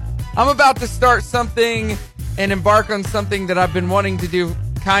 and I'm about to start something and embark on something that I've been wanting to do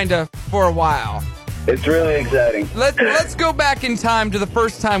kind of for a while. It's really exciting. Let's go back in time to the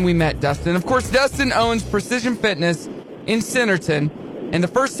first time we met Dustin. Of course, Dustin owns Precision Fitness in Centerton, and the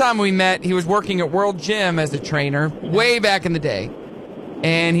first time we met, he was working at World Gym as a trainer way back in the day.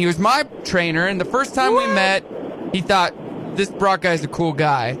 And he was my trainer, and the first time we met, he thought, this Brock guy's a cool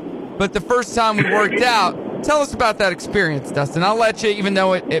guy. But the first time we worked out, tell us about that experience, Dustin. I'll let you, even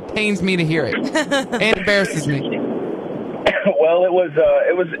though it pains me to hear it and embarrasses me. Well, it was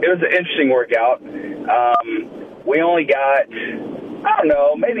an interesting workout. We only got, I don't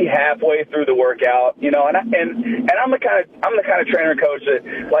know, maybe halfway through the workout, and I'm the kind of trainer and coach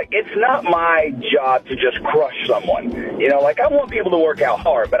that, like, it's not my job to just crush someone. I want people to work out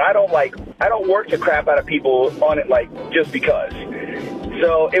hard, but I don't work the crap out of people on it, like, just because.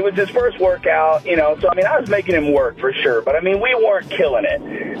 So it was his first workout, so, I was making him work for sure, but, we weren't killing it.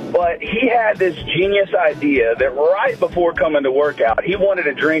 But he had this genius idea that right before coming to workout, he wanted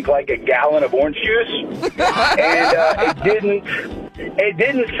to drink like a gallon of orange juice, and it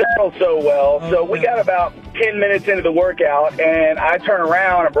didn't settle so well. So we got about 10 minutes into the workout, and I turn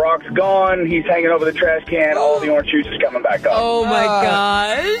around, and Brock's gone. He's hanging over the trash can. All the orange juice is coming back up. Oh, my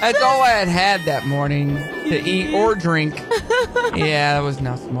gosh. That's all I had that morning to eat or drink. Yeah, that was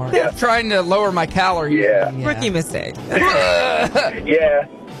not smart. Yeah. Trying to lower my calories. Yeah. Rookie mistake. Yeah.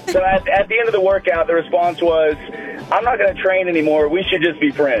 So at the end of the workout, the response was, I'm not going to train anymore. We should just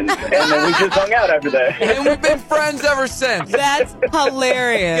be friends. And then we just hung out after that. And we've been friends ever since. That's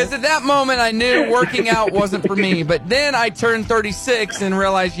hilarious. Because at that moment, I knew working out wasn't for me. But then I turned 36 and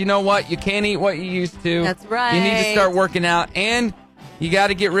realized, you know what? You can't eat what you used to. That's right. You need to start working out. And you got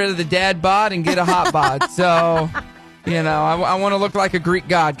to get rid of the dad bod and get a hot bod. So, you know, I want to look like a Greek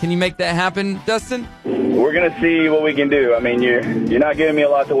god. Can you make that happen, Dustin? We're going to see what we can do. I mean, you're not giving me a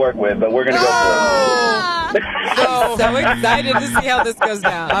lot to work with, but we're going to go for it. So excited to see how this goes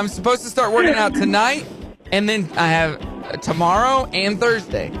down. I'm supposed to start working out tonight, and then I have tomorrow and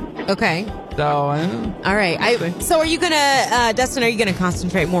Thursday. Okay. So, All right. So are you going to, Dustin, are you going to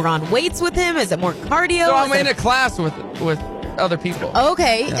concentrate more on weights with him? Is it more cardio? so I'm Is in it- a class with other people.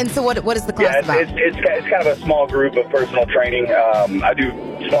 Okay. And so what is the class Yeah, about? it's kind of a small group of personal training. I do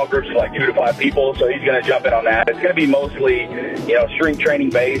small groups of like 2 to 5 people, so he's going to jump in on that. It's going to be mostly, strength training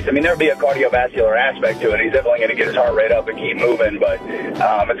based. I mean, there'll be a cardiovascular aspect to it. He's definitely going to get his heart rate up and keep moving, but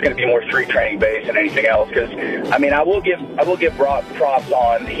it's going to be more strength training based than anything else. Because I mean, I will give Brock props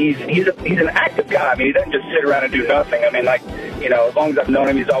on. He's an active guy. I mean, he doesn't just sit around and do nothing. I mean, like, as long as I've known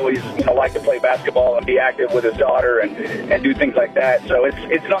him, he's always liked to play basketball and be active with his daughter and do things like that. So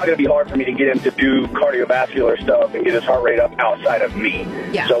it's not going to be hard for me to get him to do cardiovascular stuff and get his heart rate up outside of me.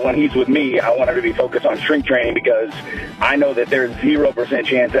 Yeah. So when he's with me, I want him to be focused on strength training because I know that there's 0%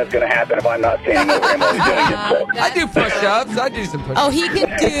 chance that's going to happen if I'm not standing over him while he's doing it. So. I do push-ups. I do some push-ups. Oh, he can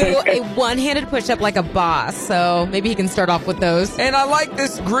do a one-handed push-up like a boss. So maybe he can start off with those. And I like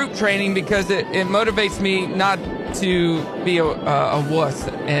this group training because it motivates me not to be a wuss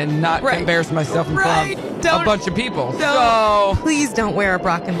and not Right. embarrass myself in Right. front of Don't- a bunch of people. Don't- So, Please don't wear a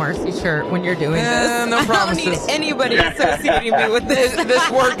Brock and Marcy shirt when you're doing this. no I promises. don't need anybody associating me with this. this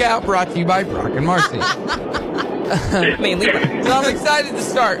workout brought to you by Brock and Marcy. Mainly Brock. So I'm excited to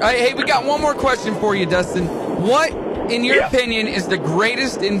start. Hey, we got one more question for you, Dustin. What, in your Yeah. opinion, is the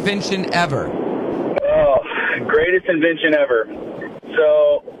greatest invention ever? Oh, greatest invention ever.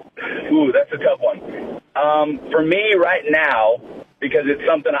 So, that's a tough one. For me right now, because it's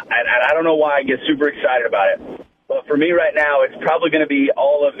something, I don't know why I get super excited about it, but for me right now, it's probably going to be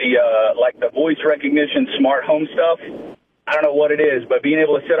all of the, the voice recognition smart home stuff. I don't know what it is, but being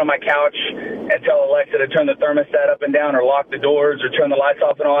able to sit on my couch and tell Alexa to turn the thermostat up and down or lock the doors or turn the lights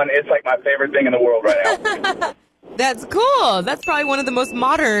off and on, it's like my favorite thing in the world right now. That's cool. That's probably one of the most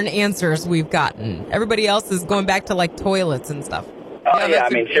modern answers we've gotten. Everybody else is going back to like toilets and stuff. Oh, Yeah, yeah, I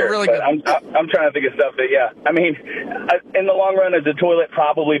that's mean, a sure. really But good- I'm trying to think of stuff that, yeah. I mean, in the long run, is the toilet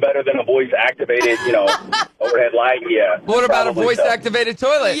probably better than a voice-activated, overhead light? Yeah. What about a Probably so. voice-activated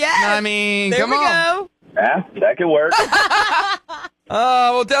toilet? Yes. I mean, There come we on. go. Yeah, that could work.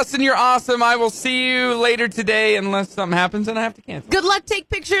 Well, Dustin, you're awesome. I will see you later today unless something happens and I have to cancel. Good luck. Take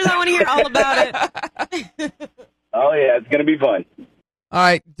pictures. I want to hear all about it. Oh, yeah, it's going to be fun. All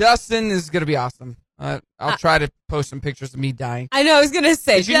right, Dustin is going to be awesome. I'll try to post some pictures of me dying. I know. I was gonna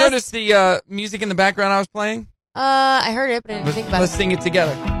say. Did you notice the music in the background I was playing? I heard it, but I didn't think about Let's it. sing it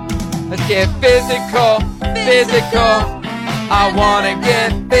together. Let's get physical, physical. I want to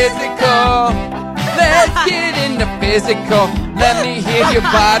get physical. Let's get into physical. Let me hear your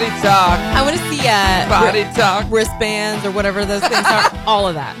body talk. I want to see Body talk. wristbands or whatever those things are. All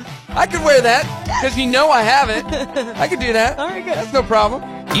of that. I could wear that because I have it. I could do that. All right, good. That's no problem.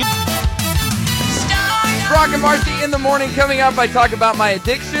 Brock and Marci in the morning. Coming up, I talk about my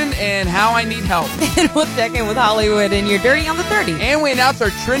addiction and how I need help. And we'll check in with Hollywood and you're dirty on the 30. And we announce our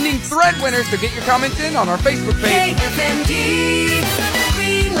trending thread winners, so get your comments in on our Facebook page. KFMD,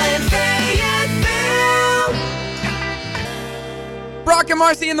 Greenland, Fayetteville. Brock and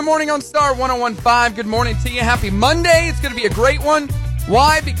Marci in the morning on Star 101.5. Good morning to you. Happy Monday. It's going to be a great one.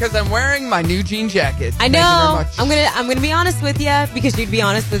 Why? Because I'm wearing my new jean jacket. I know. Thank you very much. I'm gonna be honest with you because you'd be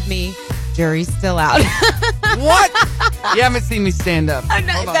honest with me. Jury's still out. What? You haven't seen me stand up. I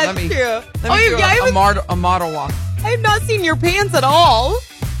know, Hold on, that's let me, true. Let me Oh, do yeah, I haven't- a model walk. I have not seen your pants at all.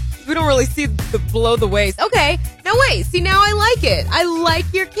 We don't really see the below the waist. Okay. Now wait. See, now I like it. I like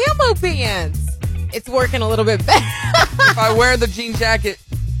your camo pants. It's working a little bit better. If I wear the jean jacket,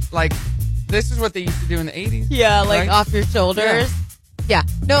 like, this is what they used to do in the 80s. Yeah, like right? off your shoulders. Yeah.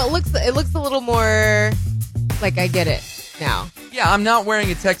 No, it looks a little more like I get it now. Yeah, I'm not wearing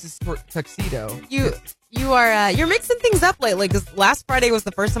a Texas tuxedo. You you're mixing things up lately. Because last Friday was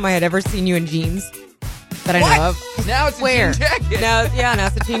the first time I had ever seen you in jeans that I know of. Now it's a Where? jean jacket. Now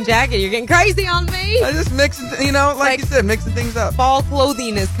it's a jean jacket. You're getting crazy on me. I just mixing, like you said, mixing things up. Fall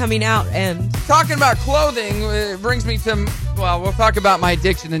clothing is coming out, and Talking about clothing, it brings me to, we'll talk about my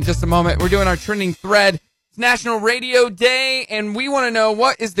addiction in just a moment. We're doing our trending thread. It's National Radio Day, and we want to know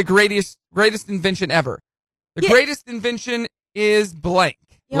what is the greatest invention ever. The greatest invention is blank.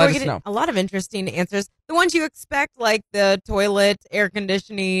 Let we're us getting know. a lot of interesting answers. The ones you expect, like the toilet, air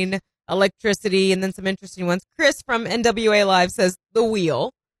conditioning, electricity, and then some interesting ones. Chris from NWA Live says the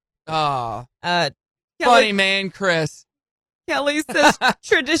wheel. Oh, Kelly, funny man, Chris. Kelly says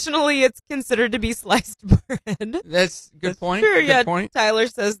traditionally it's considered to be sliced bread. That's a good point. Sure, Good point. Tyler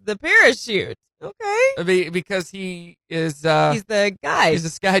says the parachute. Okay. Because he is, He's the guy. he's a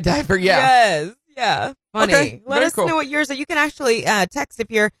skydiver, yeah. Yes. Yeah. Funny. Okay, Let very us cool. know what yours are. You can actually text if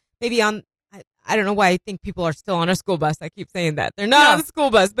you're maybe on. I don't know why I think people are still on a school bus. I keep saying that. They're not Yeah. on the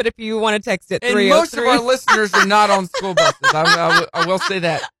school bus, but if you want to text it, And 303. most of our listeners are not on school buses. I will say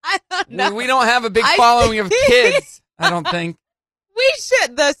that. I don't know. We don't have a big I following of think- kids, I don't think. We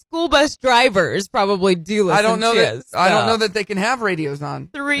should. The school bus drivers probably do listen I don't know to that. us, I don't so. know that they can have radios on.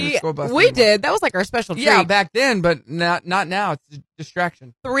 in a school bus We anymore. did. That was like our special treat. Yeah, back then, but not now. It's a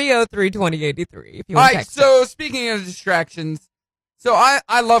distraction. 303-2083 if you All want to right. text So speaking of distractions, so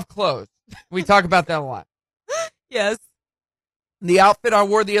I love clothes. We talk about that a lot. it. Yes. The outfit I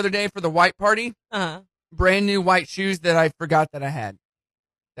wore the other day for the white party, Uh-huh. brand new white shoes that I forgot that I had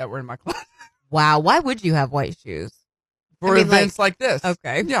that were in my closet Wow. Why would you have white shoes? for I mean, events like this.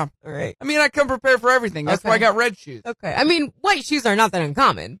 Okay. Yeah. All right. I mean, I come prepared for everything. That's why I Okay. got red shoes. Okay. I mean, white shoes are not that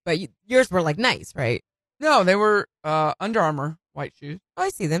uncommon, but yours were like nice, right? No, they were Under Armour white shoes. Oh, I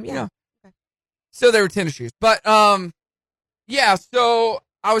see them. Yeah. So they were tennis shoes. But yeah, so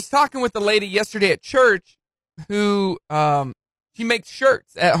I was talking with a lady yesterday at church who she makes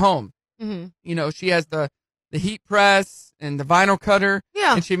shirts at home. Mm-hmm. She has the heat press and the vinyl cutter,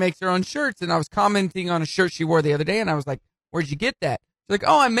 Yeah. and she makes her own shirts. And I was commenting on a shirt she wore the other day, and I was like, "Where'd you get that?" She's like,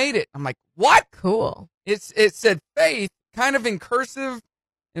 "Oh, I made it." I'm like, "What?" Cool. It said faith, kind of in cursive.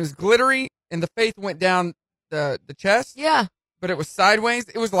 It was glittery, and the faith went down the chest, Yeah. but it was sideways.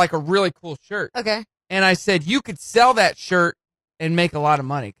 It was like a really cool shirt. Okay. And I said, you could sell that shirt and make a lot of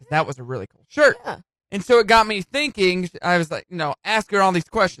money because that was a really cool shirt. Yeah. And so it got me thinking. I was like, ask her all these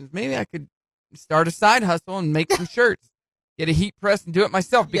questions. Maybe I could start a side hustle and make some shirts, get a heat press and do it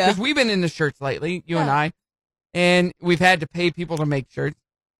myself because we've been into shirts lately, you and I, and we've had to pay people to make shirts.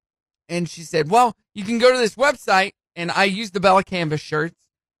 And she said, well, you can go to this website, and I use the Bella Canvas shirts.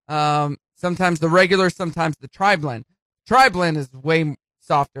 Sometimes the regular, sometimes the tri-blend. Tri-blend is way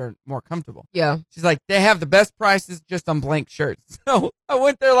softer and more comfortable. Yeah. She's like, they have the best prices just on blank shirts. So I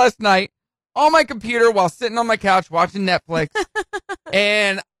went there last night on my computer while sitting on my couch watching Netflix,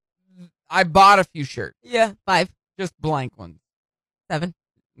 and I bought a few shirts, Yeah. 5, just blank ones. 7,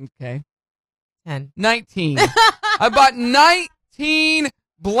 Okay. 10. 19. I bought 19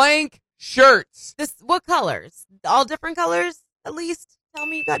 blank shirts. What colors? All different colors, at least? Tell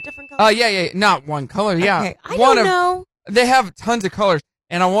me you got different colors. Yeah. Not one color. Yeah. Okay. I One don't know. They have tons of colors,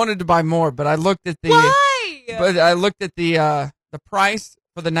 and I wanted to buy more, but I looked at the Why? the price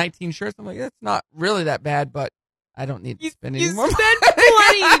for the 19 shirts. I'm like, it's not really that bad, but I don't need to spend any You more spent money.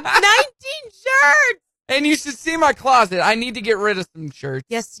 plenty. 19 shirts. And you should see my closet. I need to get rid of some shirts.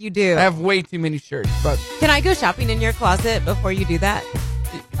 Yes, you do. I have way too many shirts, but Can I go shopping in your closet before you do that?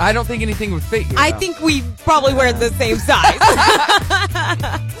 I don't think anything would fit you. I though. think we probably wear the same size.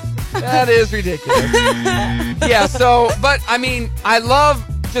 That is ridiculous. Yeah, so, but I mean, I love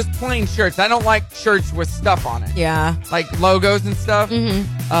just plain shirts. I don't like shirts with stuff on it. Yeah. Like logos and stuff.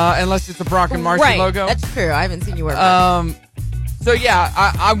 Unless it's a Brock and Marci Right. logo. That's true. I haven't seen you wear one. So yeah,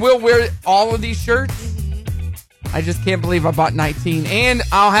 I will wear all of these shirts. I just can't believe I bought 19. And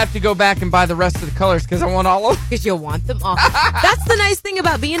I'll have to go back and buy the rest of the colors because I want all of them. Because you'll want them all. That's the nice thing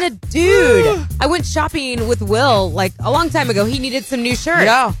about being a dude. I went shopping with Will like a long time ago. He needed some new shirts.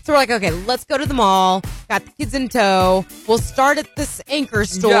 Yeah. So we're like, okay, let's go to the mall. Got the kids in tow. We'll start at this Anchor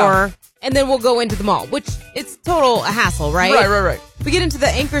store. Yeah. And then we'll go into the mall, which it's total hassle, right? Right. We get into the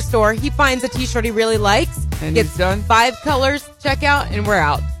Anchor store. He finds a t-shirt he really likes. And gets he's done? 5 colors, check out, and we're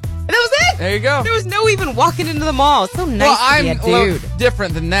out. And that was it. There you go. There was no even walking into the mall. It's so nice Well, to I'm be a a little dude.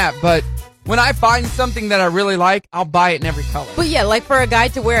 different than that, but when I find something that I really like, I'll buy it in every color. But yeah, like for a guy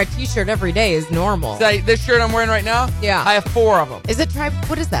to wear a t-shirt every day is normal. Say, this shirt I'm wearing right now, Yeah. I have 4 of them. Is it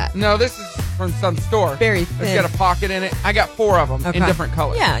what is that? No, this is from some store. Very It's thin. got a pocket in it. I got 4 of them in Okay. different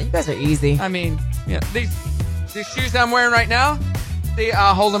colors. Yeah, you guys are easy. I mean, yeah, these shoes I'm wearing right now, see,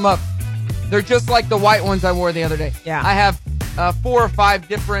 I'll hold them up. They're just like the white ones I wore the other day. Yeah. I have 4 or 5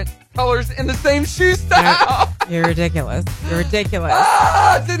 different colors in the same shoe style. You're ridiculous. You're ridiculous.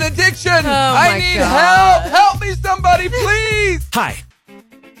 It's an addiction. I need God. help. Help me, somebody, please. Hi.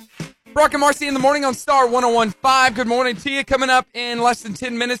 Brock and Marci in the morning on Star 101.5. Good morning to you. Coming up in less than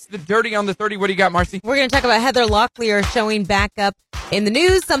 10 minutes, the Dirty on the 30. What do you got, Marci? We're going to talk about Heather Locklear showing back up in the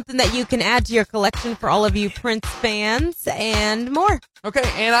news, something that you can add to your collection for all of you Prince fans, and more. Okay,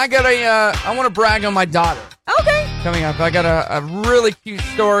 and I got I want to brag on my daughter. Okay. Coming up, I got a really cute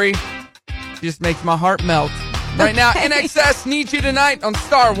story. She just makes my heart melt. Right now, NXS needs you tonight on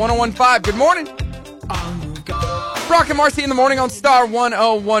Star 101.5. Good morning. Brock and Marci in the morning on Star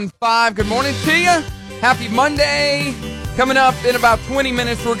 101.5. Good morning to you. Happy Monday. Coming up in about 20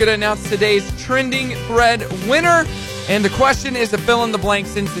 minutes, we're going to announce today's trending thread winner. And the question is to fill in the blank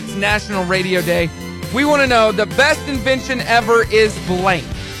since it's National Radio Day. We want to know the best invention ever is blank.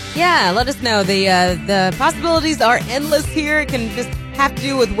 Yeah, let us know. The possibilities are endless here. It can just have to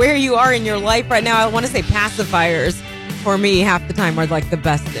do with where you are in your life right now. I want to say pacifiers, for me, half the time are like the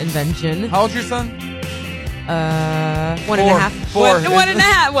best invention. How old's your son? 1.5. Four.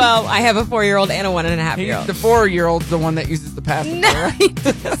 1.5. Well, I have a 4-year-old and a 1.5-year-old. The 4-year-old's the one that uses the pacifier. No,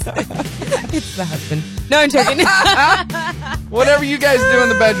 it's the husband. No, I'm joking. Whatever you guys do in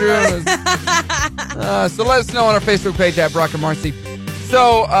the bedroom. So let us know on our Facebook page at Brock and Marci.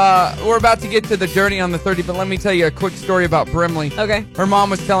 So we're about to get to the Dirty on the 30, but let me tell you a quick story about Brimley. Okay. Her mom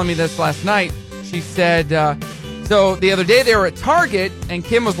was telling me this last night. She said, so the other day they were at Target, and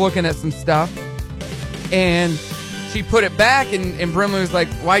Kim was looking at some stuff, and she put it back, and Brimley was like,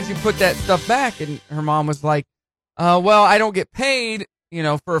 why'd you put that stuff back? And her mom was like, well, I don't get paid,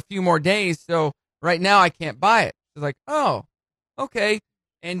 for a few more days, so right now I can't buy it. She's like, oh, okay,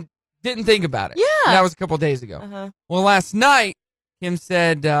 and didn't think about it. Yeah. And that was a couple days ago. Uh-huh. Well, last night, Kim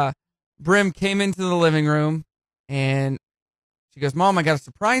said Brim came into the living room, and she goes, Mom, I got a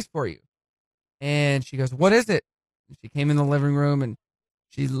surprise for you. And she goes, what is it? And she came in the living room, and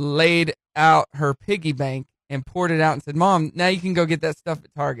she laid out her piggy bank and poured it out and said, Mom, now you can go get that stuff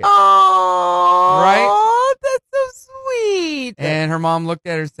at Target. Oh, Right? That's so sweet. And her mom looked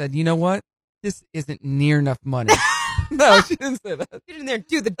at her and said, you know what? This isn't near enough money. No, she didn't say that. Get in there,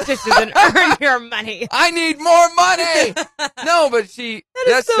 do the dishes, and earn your money. I need more money. No, but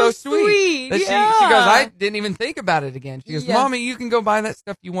that's so sweet. That Yeah. she goes, I didn't even think about it again. She goes, Yeah. Mommy, you can go buy that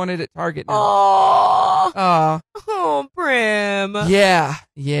stuff you wanted at Target now. Oh, Prim. Yeah.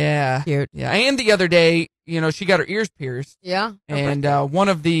 Cute. Yeah. And the other day, she got her ears pierced. Yeah. And one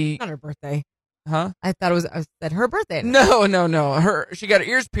of the... Not her birthday. Huh? I thought I said her birthday. No. She got her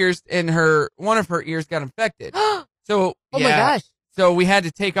ears pierced, and one of her ears got infected. So, Oh my gosh. So we had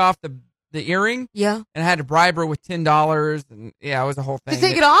to take off the earring. Yeah. And I had to bribe her with $10, and it was a whole thing. To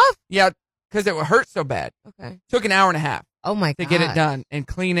take it off? Yeah, because it would hurt so bad. Okay. Took an hour and a half Oh my to god. get it done and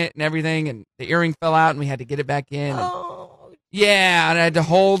clean it and everything, and the earring fell out, and we had to get it back in. Oh. Yeah, and I had to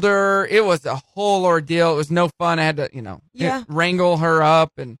hold her. It was a whole ordeal. It was no fun. I had to, Yeah. wrangle her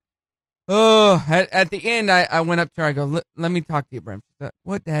up, and at the end, I went up to her. I go, let me talk to you, Brim. She said,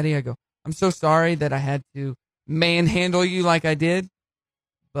 what, Daddy? I go, I'm so sorry that I had to manhandle you like I did,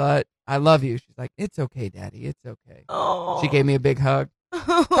 but I love you. She's like, it's okay, Daddy. It's okay. Oh. She gave me a big hug.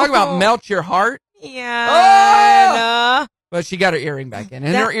 Talk about melt your heart. Yeah. But she got her earring back in,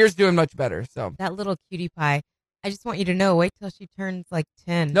 and That- her ear's doing much better. So That little cutie pie. I just want you to know, wait till she turns like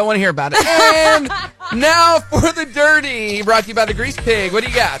 10. don't want to hear about it. And now for the Dirty, brought to you by the Grease Pig. What do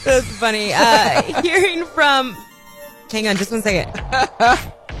you got? That's funny. Hearing from... Hang on just one second.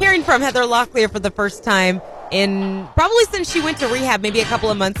 Hearing from Heather Locklear for the first time probably since she went to rehab maybe a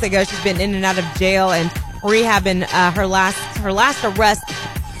couple of months ago. She's been in and out of jail and rehab, and her last arrest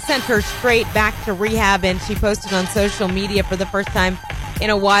sent her straight back to rehab, and she posted on social media for the first time in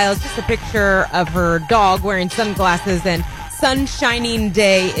a while. It's just a picture of her dog wearing sunglasses, and Sunshining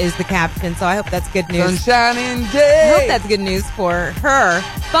Day is the caption, so I hope that's good news. Sunshining Day. I hope that's good news for her.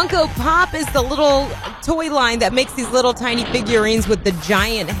 Funko Pop is the little toy line that makes these little tiny figurines with the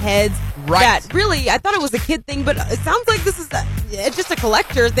giant heads. Right. That really, I thought it was a kid thing, but it sounds like this is it's just a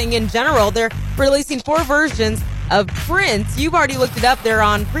collector thing in general. They're releasing 4 versions of Prince. You've already looked it up. They're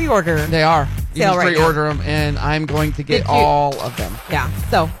on pre-order. They are. You Sale can right pre-order them, and I'm going to get Did you- all of them. Yeah,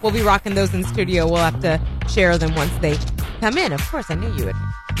 so we'll be rocking those in studio. We'll have to share them once they come in. Of course, I knew you would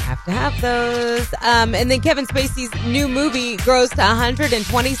have to have those. And then Kevin Spacey's new movie grows to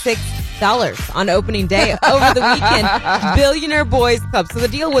 $126 on opening day over the weekend. Billionaire Boys Club. So the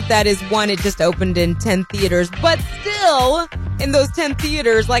deal with that is, one, it just opened in 10 theaters, but still in those 10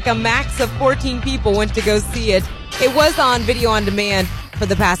 theaters, like a max of 14 people went to go see it. It was on video on demand for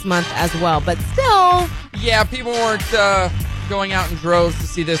the past month as well. But still, Yeah, people weren't going out in droves to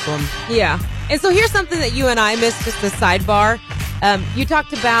see this one. yeah. And so here's something that you and I missed, just a sidebar. You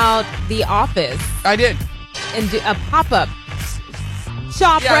talked about The Office I did. and a pop-up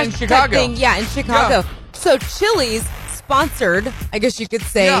shop Yeah, in restaurant Chicago. thing. Yeah, in Chicago. Yeah. So Chili's sponsored, I guess you could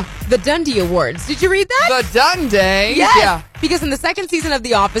say, Yeah. the Dundee Awards. Did you read that? The Dundays. Yes. Yeah. Because in the second season of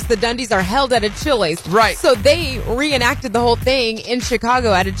The Office, the Dundies are held at a Chili's. Right. So they reenacted the whole thing in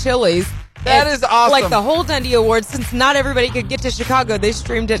Chicago at a Chili's. That And is awesome. Like the whole Dundee Awards, since not everybody could get to Chicago, they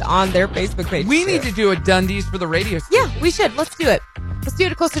streamed it on their Facebook page. We need to do a Dundies for the radio station. Yeah, we should. Let's do it. Let's do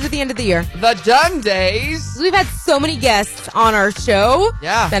it closer to the end of the year. The Dundays. We've had so many guests on our show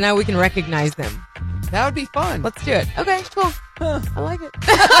Yeah. that now we can recognize them. That would be fun. Let's do it. Okay, cool. I like it.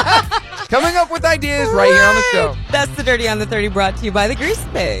 Coming up with ideas right here on the show. That's the Dirty on the 30 brought to you by the Grease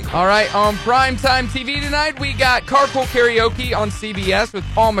Pig. All right, on primetime TV tonight, we got Carpool Karaoke on CBS with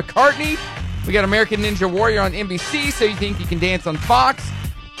Paul McCartney. We got American Ninja Warrior on NBC, So You Think You Can Dance on Fox.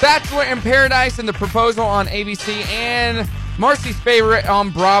 Bachelor in Paradise and The Proposal on ABC. And Marci's favorite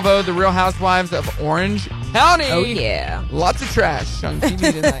on Bravo, The Real Housewives of Orange County. Oh, yeah. Lots of trash on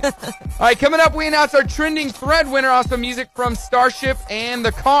TV tonight. All right, coming up, we announce our trending thread winner. Also music from Starship and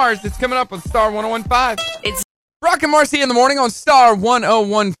The Cars. It's coming up on Star 1015. It's Brock and Marci in the morning on Star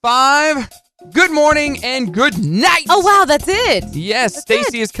 1015. Good morning and good night. Oh, wow, that's it. Yes, That's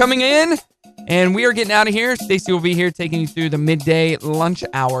Stacy is coming in, and we are getting out of here. Stacy will be here taking you through the midday lunch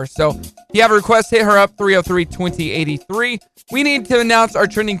hour. So if you have a request, hit her up, 303-2083. We need to announce our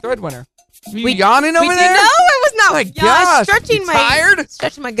trending thread winner. You yawning over we there? No, I was not. My Yeah, I was gosh, stretching you my tired?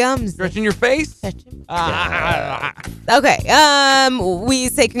 Stretching my gums. Stretching your face? Stretching. Ah. Okay. We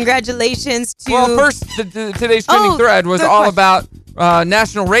say congratulations to. Well, first, today's trending thread was good all question. about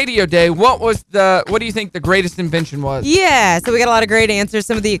National Radio Day. What do you think the greatest invention was? Yeah, so we got a lot of great answers.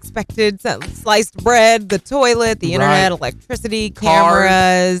 Some of the expected: sliced bread, the toilet, the internet, electricity,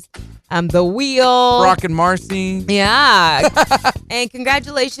 cameras, the wheel. Brock and Marci. Yeah. And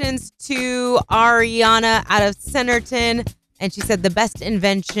congratulations to Ariana out of Centerton. And she said the best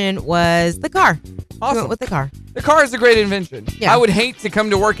invention was the car. She Awesome. went with the car. The car is a great invention. Yeah. I would hate to come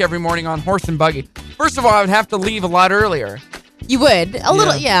to work every morning on horse and buggy. First of all, I would have to leave a lot earlier. You would. A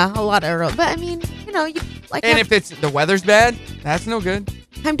little, yeah, a lot early. But I mean, you like And have if the weather's bad, that's no good.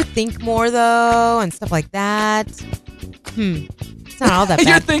 time to think more though and stuff like that. It's not all that bad.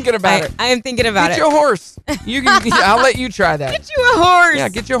 You're thinking about it. I am thinking about Get it. you a horse. I'll let you try that. Get you a horse. Yeah,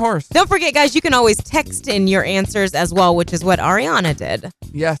 get you a horse. Don't forget, guys, you can always text in your answers as well, which is what Ariana did.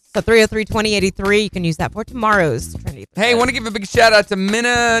 Yes. So 303-2083, you can use that for tomorrow's trendy. Hey, I want to give a big shout out to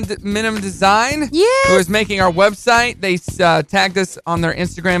Minimum Design, Yes. who is making our website. They tagged us on their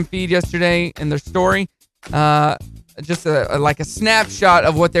Instagram feed yesterday in their story. Just like a snapshot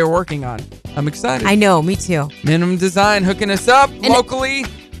of what they're working on. I'm excited. I know, me too. Minimum Design hooking us up And locally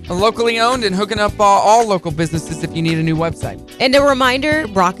owned, and hooking up all local businesses if you need a new website. And a reminder,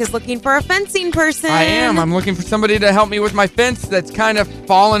 Brock is looking for a fencing person. I am. I'm looking for somebody to help me with my fence that's kind of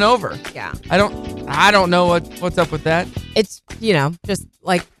fallen over. Yeah. I don't know what's up with that. It's, just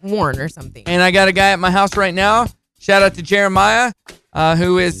like worn or something. And I got a guy at my house right now. Shout out to Jeremiah,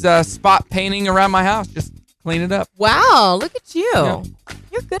 who is spot painting around my house. Just clean it up. Wow, look at you. Yeah.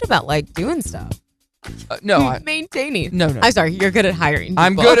 You're good about doing stuff. No, Maintaining. No. I'm sorry, you're good at hiring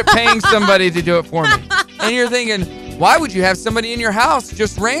I'm people. good at paying somebody to do it for me. And you're thinking, why would you have somebody in your house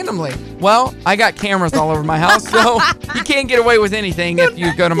just randomly? Well, I got cameras all over my house, so you can't get away with anything if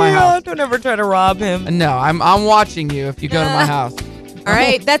you go to my house. Don't ever try to rob him. No, I'm watching you if you go to my house. All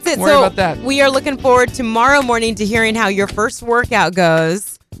right, that's it. Worry So about that. we are looking forward tomorrow morning to hearing how your first workout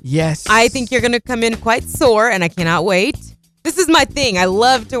goes. Yes. I think you're going to come in quite sore, and I cannot wait. This is my thing. I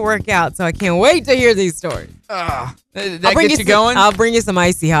love to work out, so I can't wait to hear these stories. That I'll bring gets you some- going? I'll bring you some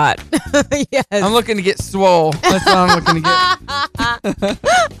icy hot. Yes. I'm looking to get swole. That's what I'm looking to get. I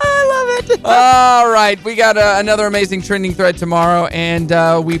love it. All right. We got another amazing trending thread tomorrow, and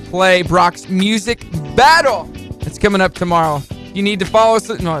we play Brock's Music Battle. It's coming up tomorrow. You need to follow us.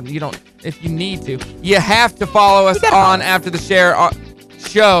 No, you don't. If you need to. You have to follow us on After the Show.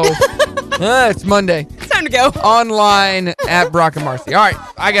 It's Monday. It's time to go. Online at Brock and Marci. All right.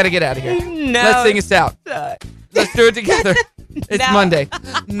 I got to get out of here. No. Let's sing us out. Let's do it together. It's Now. Monday.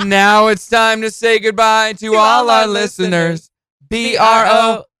 Now it's time to say goodbye to all our listeners.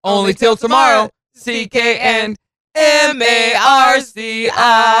 BRO, only till tomorrow. CKN, MARCI.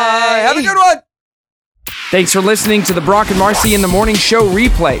 Have a good one. Thanks for listening to the Brock and Marci in the Morning Show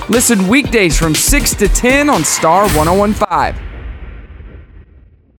replay. Listen weekdays from 6 to 10 on Star 1015.